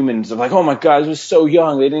 maybe humans are like, oh my God, it was so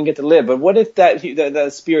young, they didn't get to live. But what if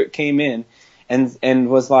that spirit came in and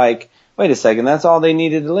was like, wait a second, that's all they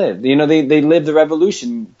needed to live. You know, they lived the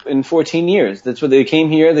revolution in 14 years. That's what they came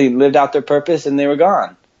here, they lived out their purpose, and they were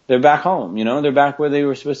gone. They're back home, you know, they're back where they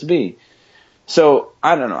were supposed to be. So,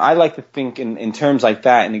 I don't know, I like to think in terms like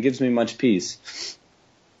that, and it gives me much peace.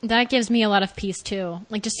 That gives me a lot of peace too.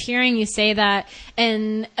 Like just hearing you say that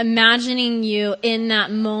and imagining you in that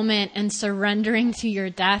moment and surrendering to your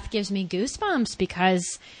death gives me goosebumps,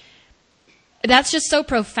 because that's just so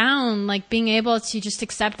profound. Like being able to just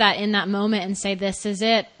accept that in that moment and say, this is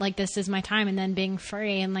it, like this is my time, and then being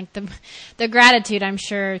free, and like the gratitude I'm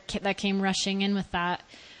sure that came rushing in with that.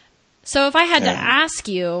 So if I had to ask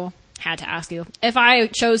you, if I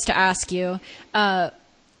chose to ask you,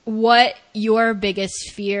 what your biggest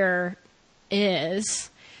fear is,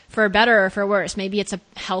 for better or for worse. Maybe it's a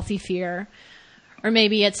healthy fear, or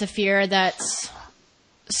maybe it's a fear that's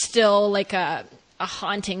still like a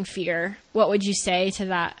haunting fear. What would you say to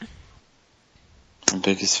that? My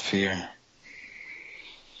biggest fear.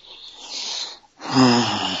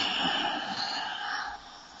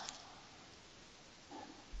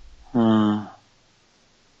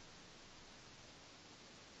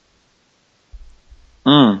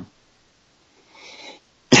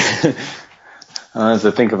 I have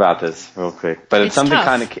to think about this real quick, but it's something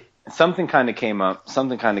kind of came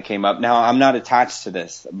up. Now I'm not attached to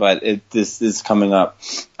this, but this is coming up.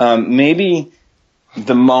 Maybe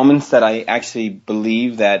the moments that I actually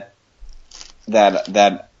believe that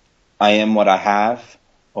I am what I have,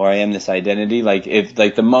 or I am this identity. Like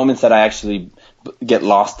the moments that I actually get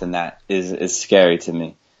lost in that is scary to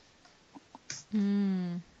me.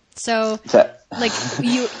 So like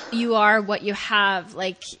you are what you have,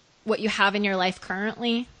 like what you have in your life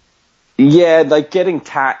currently? Yeah, like getting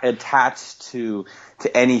attached to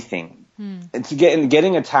anything. It's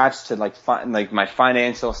getting attached to like my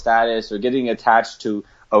financial status, or getting attached to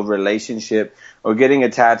a relationship, or getting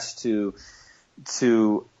attached to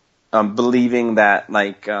believing that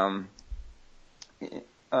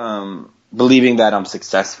believing that I'm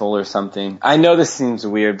successful or something. I know this seems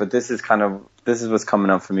weird, but this is what's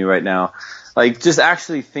coming up for me right now. Like just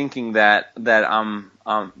actually thinking that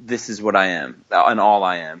this is what I am and all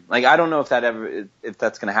I am. Like I don't know if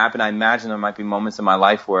that's going to happen. I imagine there might be moments in my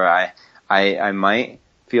life where I might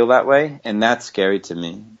feel that way, and that's scary to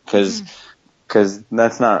me because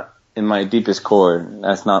that's not in my deepest core.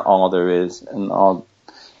 That's not all there is, and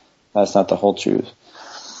that's not the whole truth.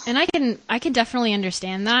 And I can definitely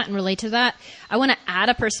understand that and relate to that. I want to add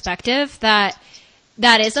a perspective that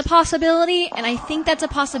is a possibility, and I think that's a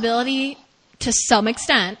possibility to some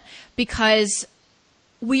extent because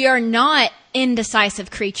we are not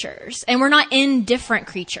indecisive creatures, and we're not indifferent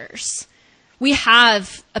creatures. We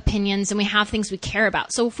have opinions and we have things we care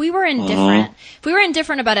about. So if we were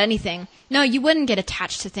indifferent about anything, no, you wouldn't get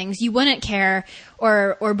attached to things. You wouldn't care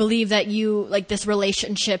or believe that you, like, this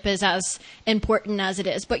relationship is as important as it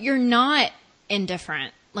is. But you're not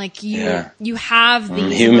indifferent. Like you have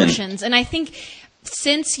these emotions. And I think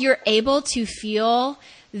since you're able to feel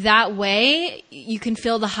that way, you can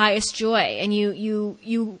feel the highest joy, and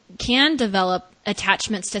you can develop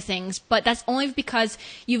attachments to things, but that's only because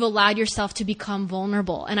you've allowed yourself to become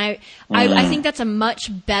vulnerable. And I think that's a much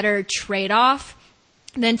better trade-off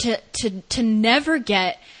than to never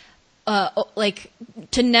get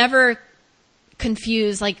to never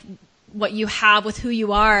confuse like what you have with who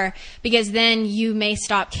you are, because then you may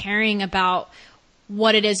stop caring about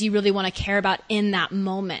what it is you really want to care about in that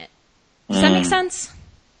moment. Does that make sense?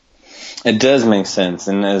 It does make sense,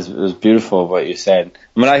 and it was beautiful what you said.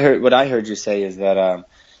 What I heard you say is that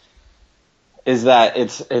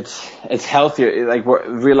it's healthier. Like we're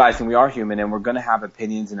realizing we are human, and we're going to have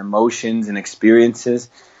opinions and emotions and experiences,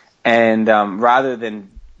 and rather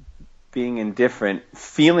than being indifferent,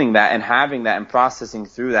 feeling that and having that and processing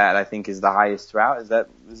through that, I think is the highest route. Is that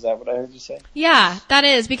what I heard you say? Yeah, that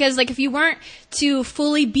is, because like if you weren't to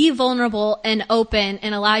fully be vulnerable and open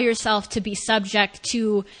and allow yourself to be subject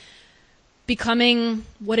to becoming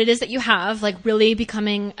what it is that you have, like really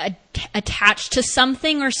becoming attached to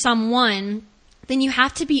something or someone, then you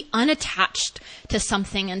have to be unattached to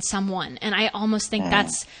something and someone. And I almost think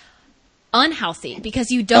that's unhealthy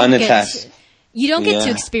because you don't Unattached. get to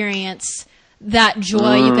experience that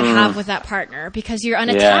joy you could have with that partner because you're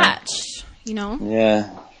unattached, you know? Yeah.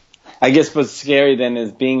 I guess what's scary then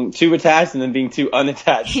is being too attached and then being too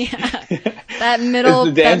unattached. Yeah. That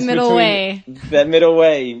middle way. That middle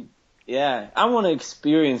way. Yeah. I want to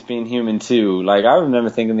experience being human too. Like, I remember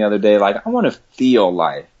thinking the other day, like, I want to feel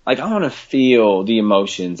life. Like, I want to feel the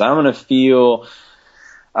emotions. I want to feel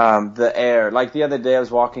the air. Like, the other day I was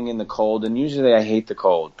walking in the cold, and usually I hate the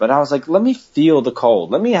cold. But I was like, let me feel the cold.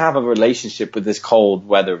 Let me have a relationship with this cold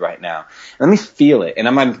weather right now. Let me feel it.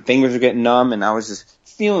 And my fingers were getting numb, and I was just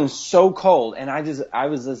feeling so cold. And I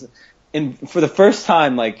was just, for the first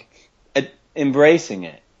time, like, embracing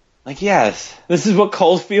it. Like, yes, this is what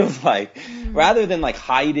cold feels like. Rather than like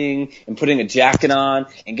hiding and putting a jacket on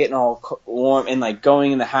and getting all warm and like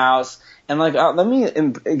going in the house and like, let me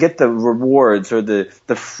get the rewards or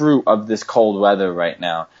the fruit of this cold weather right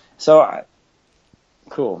now. So,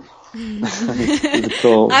 cool.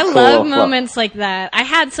 I love moments like that. I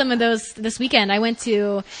had some of those this weekend. I went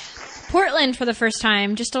to Portland for the first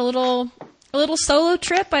time, just a little solo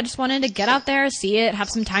trip. I just wanted to get out there, see it,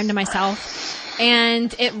 have some time to myself.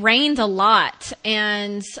 And it rained a lot,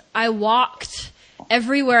 and I walked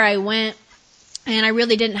everywhere I went, and I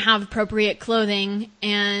really didn't have appropriate clothing,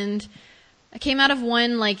 and I came out of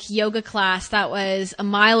one like yoga class that was a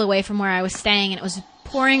mile away from where I was staying, and it was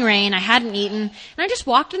pouring rain. I hadn't eaten, and I just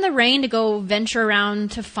walked in the rain to go venture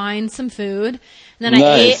around to find some food. And then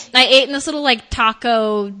I ate in this little like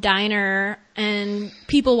taco diner, and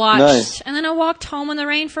people watched, Nice. and then I walked home in the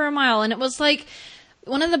rain for a mile, and it was like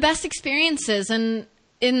one of the best experiences, and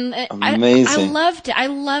Amazing. I loved it. I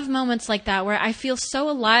love moments like that where I feel so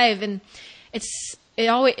alive, and it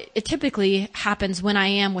typically happens when I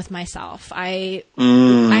am with myself. I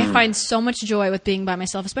find so much joy with being by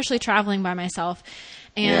myself, especially traveling by myself,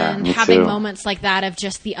 and me having too. moments like that of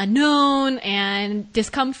just the unknown and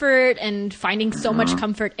discomfort, and finding so much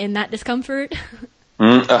comfort in that discomfort.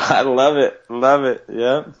 I love it. Love it.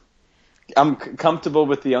 Yeah. I'm comfortable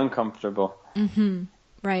with the uncomfortable. Mm-hmm.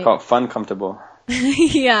 Right. Call it fun comfortable.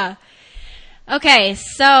 Yeah. Okay,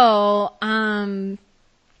 so, man,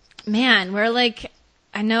 we're like,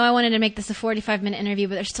 I know I wanted to make this a 45-minute interview,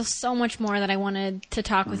 but there's still so much more that I wanted to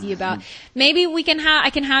talk with you about. Maybe I can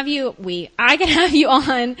have you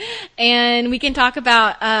on, and we can talk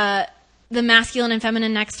about the masculine and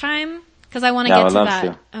feminine next time, because I want to get to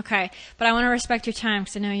that. Okay, but I want to respect your time,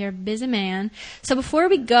 because I know you're a busy man. So before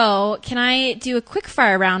we go, can I do a quick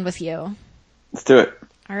fire round with you? Let's do it.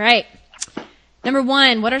 All right. Number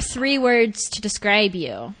 1, what are 3 words to describe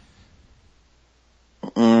you?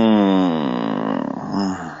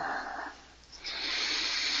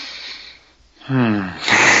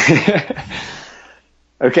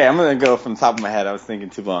 Okay, I'm going to go from the top of my head. I was thinking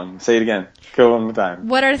too long. Say it again. Go one more time.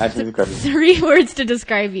 What are 3 words to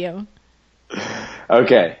describe you?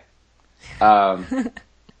 Okay.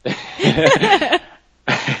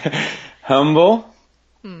 Humble.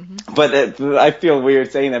 Mm-hmm. But I feel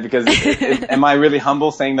weird saying that because am I really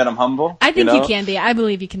humble saying that I'm humble? I think you can be. I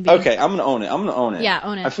believe you can be. Okay, I'm going to own it. Yeah,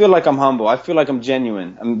 own it. I feel like I'm humble. I feel like I'm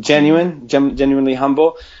genuine. I'm genuinely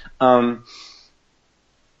humble.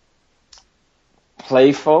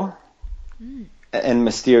 Playful and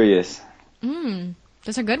mysterious.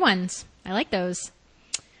 Those are good ones. I like those.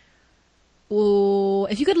 Ooh,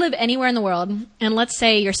 if you could live anywhere in the world, and let's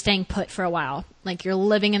say you're staying put for a while, like you're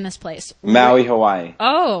living in this place. Maui, Hawaii.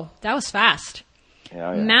 Oh, that was fast.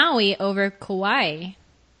 Yeah. Maui over Kauai.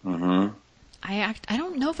 Mm-hmm. I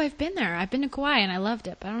don't know if I've been there. I've been to Kauai and I loved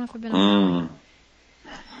it, but I don't know if I've been to Maui.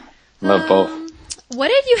 Love both. What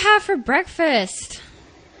did you have for breakfast?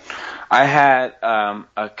 I had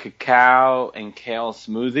a cacao and kale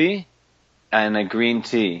smoothie and a green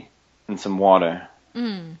tea and some water.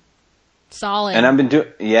 Solid. And I've been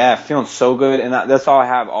feeling so good. And that's all I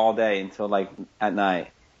have all day until like at night.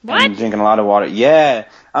 What? I'm drinking a lot of water. Yeah,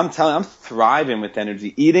 I'm thriving with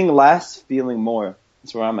energy. Eating less, feeling more.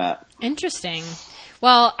 That's where I'm at. Interesting.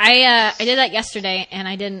 Well, I did that yesterday, and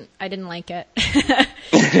I didn't like it.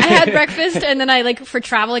 I had breakfast, and then I for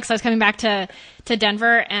travel, because I was coming back to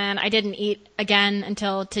Denver, and I didn't eat again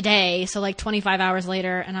until today. So 25 hours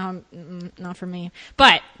later, and not for me.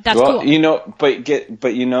 But that's cool. Again,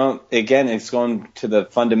 it's going to the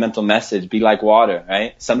fundamental message: be like water,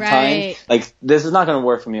 right? Sometimes, this is not going to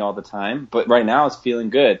work for me all the time, but right now it's feeling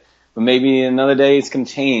good. But maybe another day it's going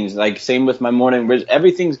to change. Same with my morning.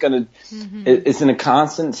 Everything's going to, it's in a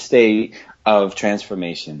constant state of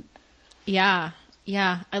transformation. Yeah.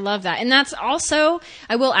 I love that. And that's also,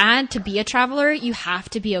 I will add, to be a traveler, you have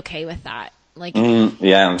to be okay with that. Like,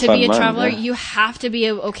 yeah, to be a fun traveler, yeah. you have to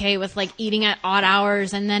be okay with like eating at odd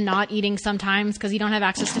hours and then not eating sometimes because you don't have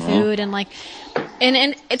access to food and like,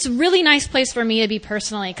 and it's a really nice place for me to be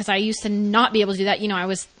personally because I used to not be able to do that. You know,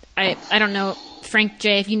 I don't know, Frank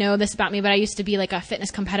J, if you know this about me, but I used to be like a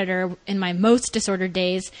fitness competitor in my most disordered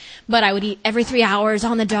days, but I would eat every 3 hours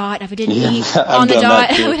on the dot. If I didn't eat on the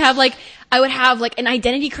dot, I would have like an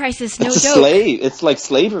identity crisis. No joke. Slave. It's like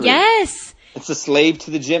slavery. Yes. It's a slave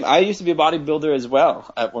to the gym. I used to be a bodybuilder as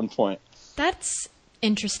well at one point. That's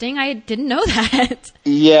interesting. I didn't know that.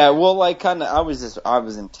 Yeah, well, like kind of, I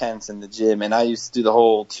was intense in the gym, and I used to do the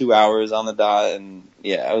whole 2 hours on the dot, and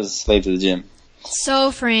yeah, I was a slave to the gym.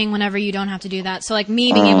 So freeing whenever you don't have to do that. So like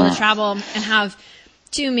me being able to travel and have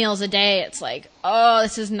 2 meals a day, it's like, oh,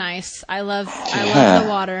 this is nice. I love the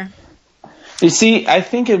water. You see, I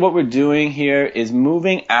think what we're doing here is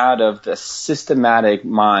moving out of the systematic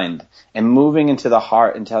mind and moving into the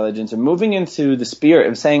heart intelligence and moving into the spirit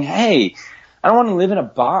of saying, hey, I don't want to live in a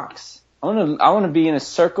box. I want to be in a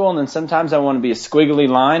circle, and then sometimes I want to be a squiggly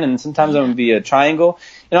line, and sometimes I want to be a triangle.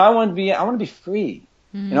 You know, I want to be free.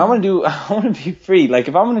 Mm-hmm. You know, I want to be free. Like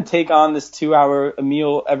if I want to take on this 2 hour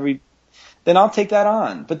meal then I'll take that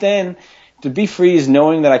on. But then to be free is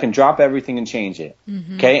knowing that I can drop everything and change it.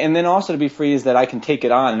 Mm-hmm. Okay. And then also to be free is that I can take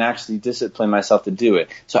it on and actually discipline myself to do it.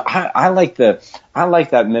 So I like that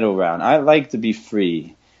middle ground. I like to be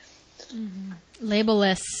free. Mm-hmm.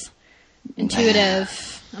 Labelless,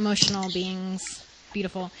 intuitive, emotional beings.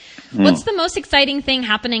 Beautiful. What's the most exciting thing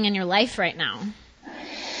happening in your life right now?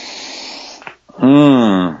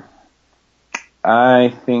 I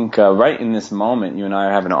think right in this moment, you and I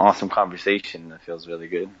are having an awesome conversation that feels really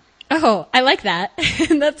good. Oh, I like that.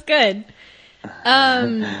 That's good.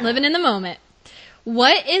 Living in the moment.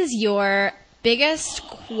 What is your biggest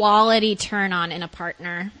quality turn on in a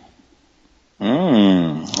partner?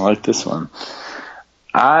 I like this one.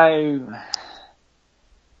 I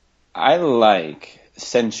like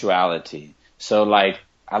sensuality. So like,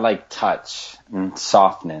 I like touch and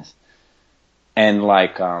softness and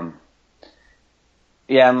like,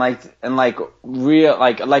 yeah, and like real,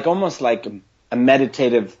 like almost like a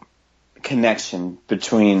meditative connection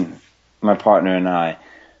between my partner and I,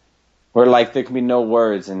 where like there can be no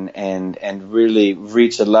words and really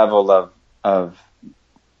reach a level of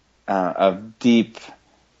deep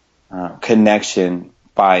connection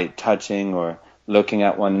by touching or looking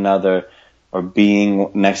at one another or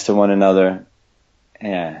being next to one another.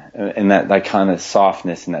 Yeah, and that kind of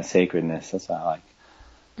softness and that sacredness. That's what I like.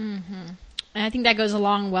 Mm-hmm. And I think that goes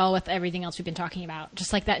along well with everything else we've been talking about.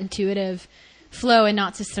 Just like that intuitive flow and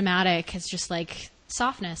not systematic. It's just like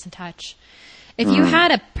softness and touch. If you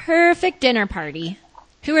had a perfect dinner party,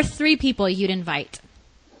 who are 3 people you'd invite?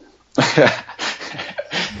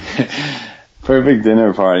 Perfect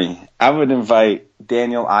dinner party. I would invite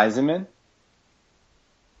Daniel Eisenman.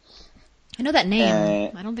 I know that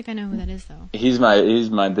name. I don't think I know who that is though. He's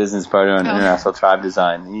my business partner on International Tribe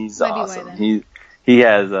Design. He's might awesome. He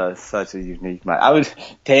has such a unique mind. I would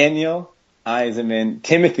Daniel Eisenman,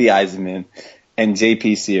 Timothy Eisenman, and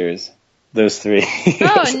JP Sears. Those 3.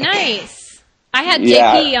 Oh, nice. I had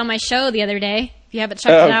JP on my show the other day. If you haven't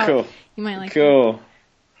checked it out, cool. You might like Cool.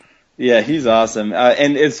 Yeah, he's awesome.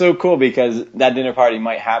 And it's so cool because that dinner party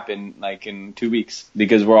might happen like in 2 weeks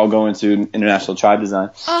because we're all going to International Tribe Design.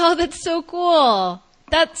 Oh, that's so cool.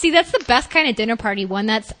 That's the best kind of dinner party, one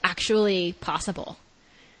that's actually possible.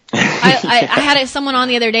 I had someone on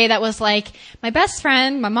the other day that was like, my best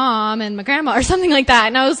friend, my mom, and my grandma, or something like that.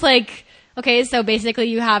 And I was like, okay, so basically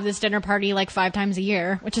you have this dinner party like 5 times a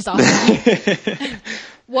year, which is awesome.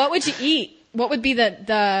 What would you eat? What would be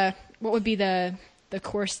the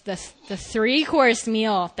course, the 3-course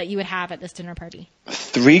meal that you would have at this dinner party?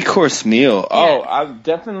 3-course meal. Yeah. Oh, I'm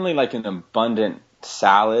definitely like an abundant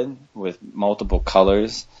salad with multiple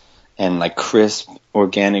colors and like crisp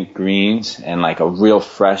organic greens and like a real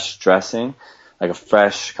fresh dressing, like a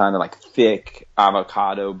fresh kind of like thick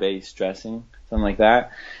avocado based dressing, something like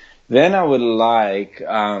that. Then I would like,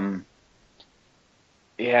 something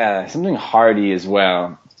hearty as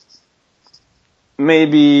well.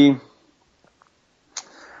 Maybe,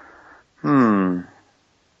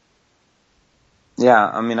 yeah,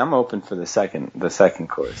 I mean, I'm open for the second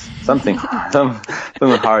course. Something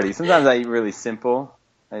hearty. Sometimes I eat really simple.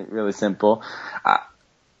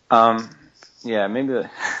 Yeah, maybe the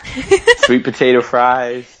sweet potato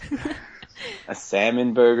fries, a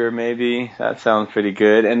salmon burger maybe. That sounds pretty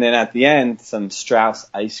good. And then at the end, some Strauss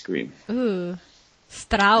ice cream. Ooh,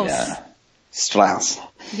 Strauss. Yeah, Strauss.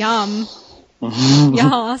 Yum.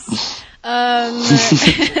 Yes.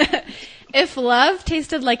 If love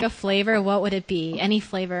tasted like a flavor, what would it be? Any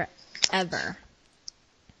flavor ever?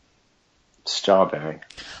 Strawberry.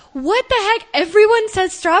 What the heck? Everyone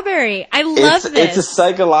says strawberry. I love this. It's a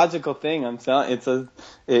psychological thing. I'm telling.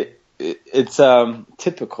 It's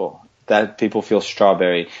typical that people feel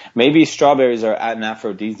strawberry. Maybe strawberries are an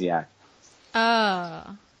aphrodisiac.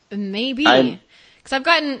 Maybe. Because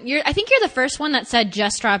I think you're the first one that said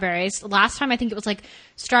just strawberries. Last time I think it was like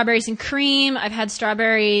strawberries and cream. I've had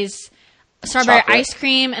strawberry ice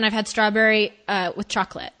cream, and I've had strawberry with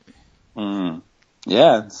chocolate.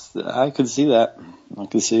 Yeah, I could see that. I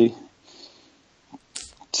could see.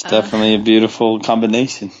 It's definitely a beautiful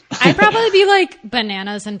combination. I'd probably be like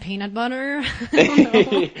bananas and peanut butter. I don't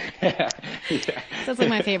know. Yeah. That's like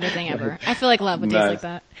my favorite thing ever. I feel like love would taste like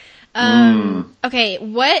that. Okay,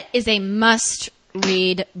 what is a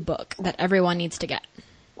must-read book that everyone needs to get?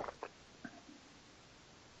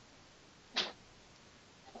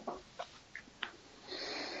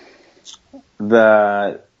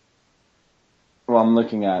 I'm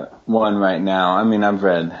looking at one right now. I mean, I've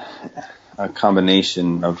read a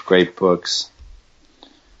combination of great books.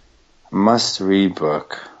 Must-read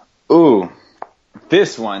book. Ooh,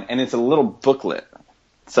 this one, and it's a little booklet.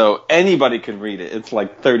 So anybody could read it. It's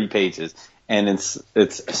like 30 pages, and it's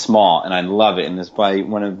small, and I love it. And it's by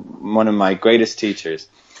one of my greatest teachers.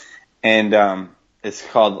 And it's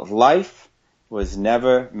called Life Was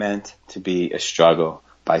Never Meant to Be a Struggle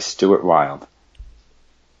by Stuart Wilde.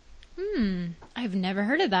 I've never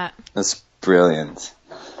heard of that. That's brilliant.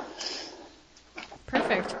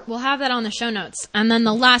 Perfect. We'll have that on the show notes. And then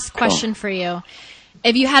the last question for you.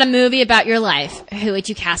 If you had a movie about your life, who would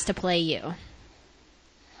you cast to play you?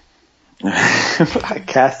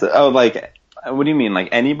 Cast? Oh, like, what do you mean? Like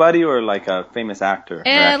anybody or like a famous actor?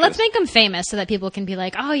 Let's make them famous so that people can be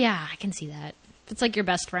like, oh yeah, I can see that. If it's like your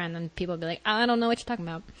best friend, then people will be like, I don't know what you're talking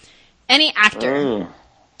about. Any actor. Ooh,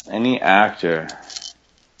 any actor.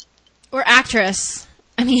 Or actress.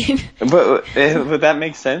 I mean. But would that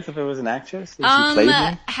make sense if it was an actress?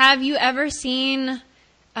 Have you ever seen,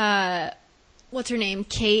 what's her name?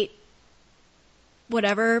 Kate,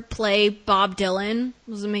 whatever, play Bob Dylan?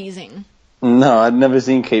 It was amazing. No, I'd never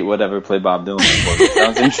seen Kate Whatever play Bob Dylan before. That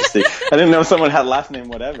sounds interesting. I didn't know someone had last name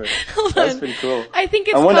Whatever. That's pretty cool. I think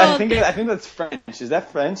it's called. I think that's French. Is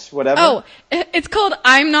that French? Whatever. Oh, it's called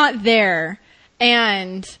I'm Not There,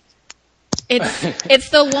 and it's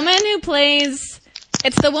the woman who plays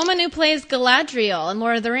Galadriel in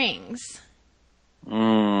Lord of the Rings. You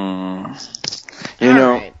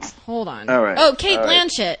know. Right. Hold on. All right. Oh, Kate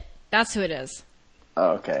Blanchett. That's who it is.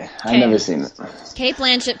 Oh, okay. I've never seen it. Kate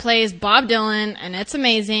Blanchett plays Bob Dylan, and it's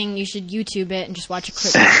amazing. You should YouTube it and just watch a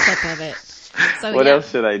clip of it. So, What else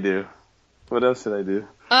should I do?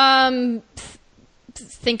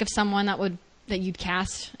 Think of someone that you'd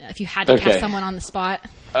cast if you had to cast someone on the spot.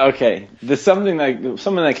 Okay. Something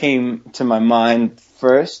that came to my mind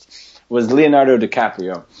first was Leonardo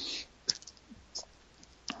DiCaprio.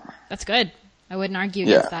 That's good. I wouldn't argue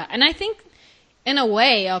against that. And I think, in a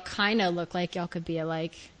way, y'all kind of look like y'all could be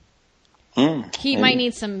alike. He might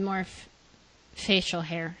need some more facial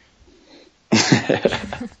hair.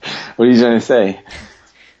 What are you trying to say?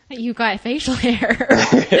 You got facial hair.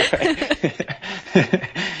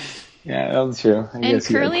 Yeah, that's true. And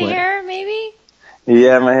curly hair, maybe?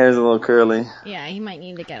 Yeah, my hair's a little curly. Yeah, he might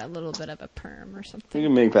need to get a little bit of a perm or something. We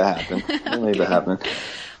can make that happen. Make that happen.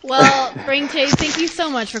 Well, Frank Chase, thank you so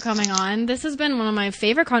much for coming on. This has been one of my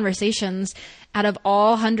favorite conversations out of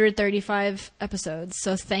all 135 episodes.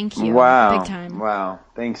 So thank you. Wow. Big time. Wow.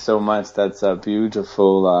 Thanks so much. That's a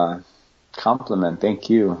beautiful compliment. Thank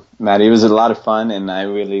you, Maddie. It was a lot of fun, and I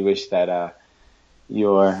really wish that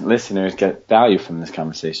your listeners get value from this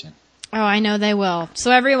conversation. Oh, I know they will.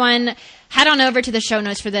 So everyone, head on over to the show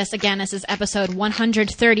notes for this. Again, this is episode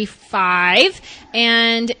 135,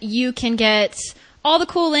 and you can get all the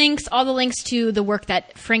cool links, all the links to the work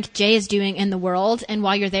that Frank J is doing in the world. And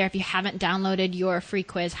while you're there, if you haven't downloaded your free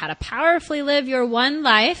quiz, How to Powerfully Live Your One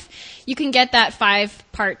Life, you can get that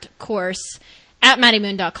 5-part course at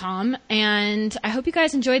MaddieMoon.com. And I hope you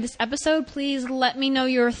guys enjoyed this episode. Please let me know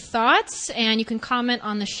your thoughts, and you can comment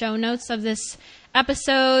on the show notes of this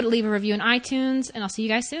episode, leave a review in iTunes, and I'll see you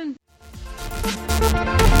guys soon.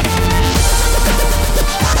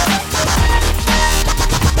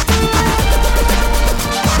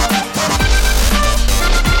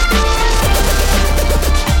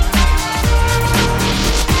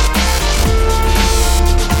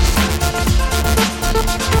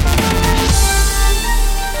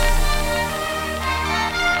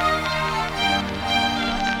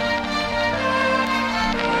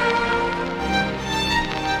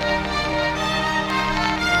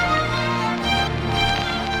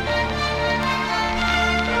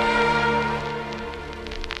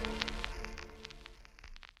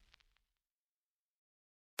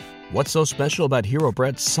 What's so special about Hero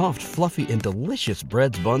Bread's soft, fluffy, and delicious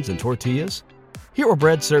breads, buns, and tortillas? Hero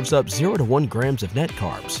Bread serves up 0 to 1 grams of net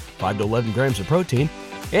carbs, 5 to 11 grams of protein,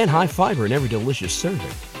 and high fiber in every delicious serving.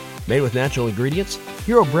 Made with natural ingredients,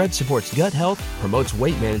 Hero Bread supports gut health, promotes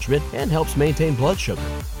weight management, and helps maintain blood sugar.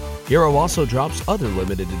 Hero also drops other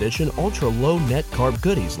limited edition ultra-low net carb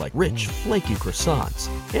goodies like rich, flaky croissants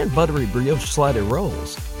and buttery brioche slider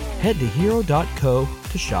rolls. Head to hero.co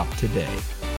to shop today.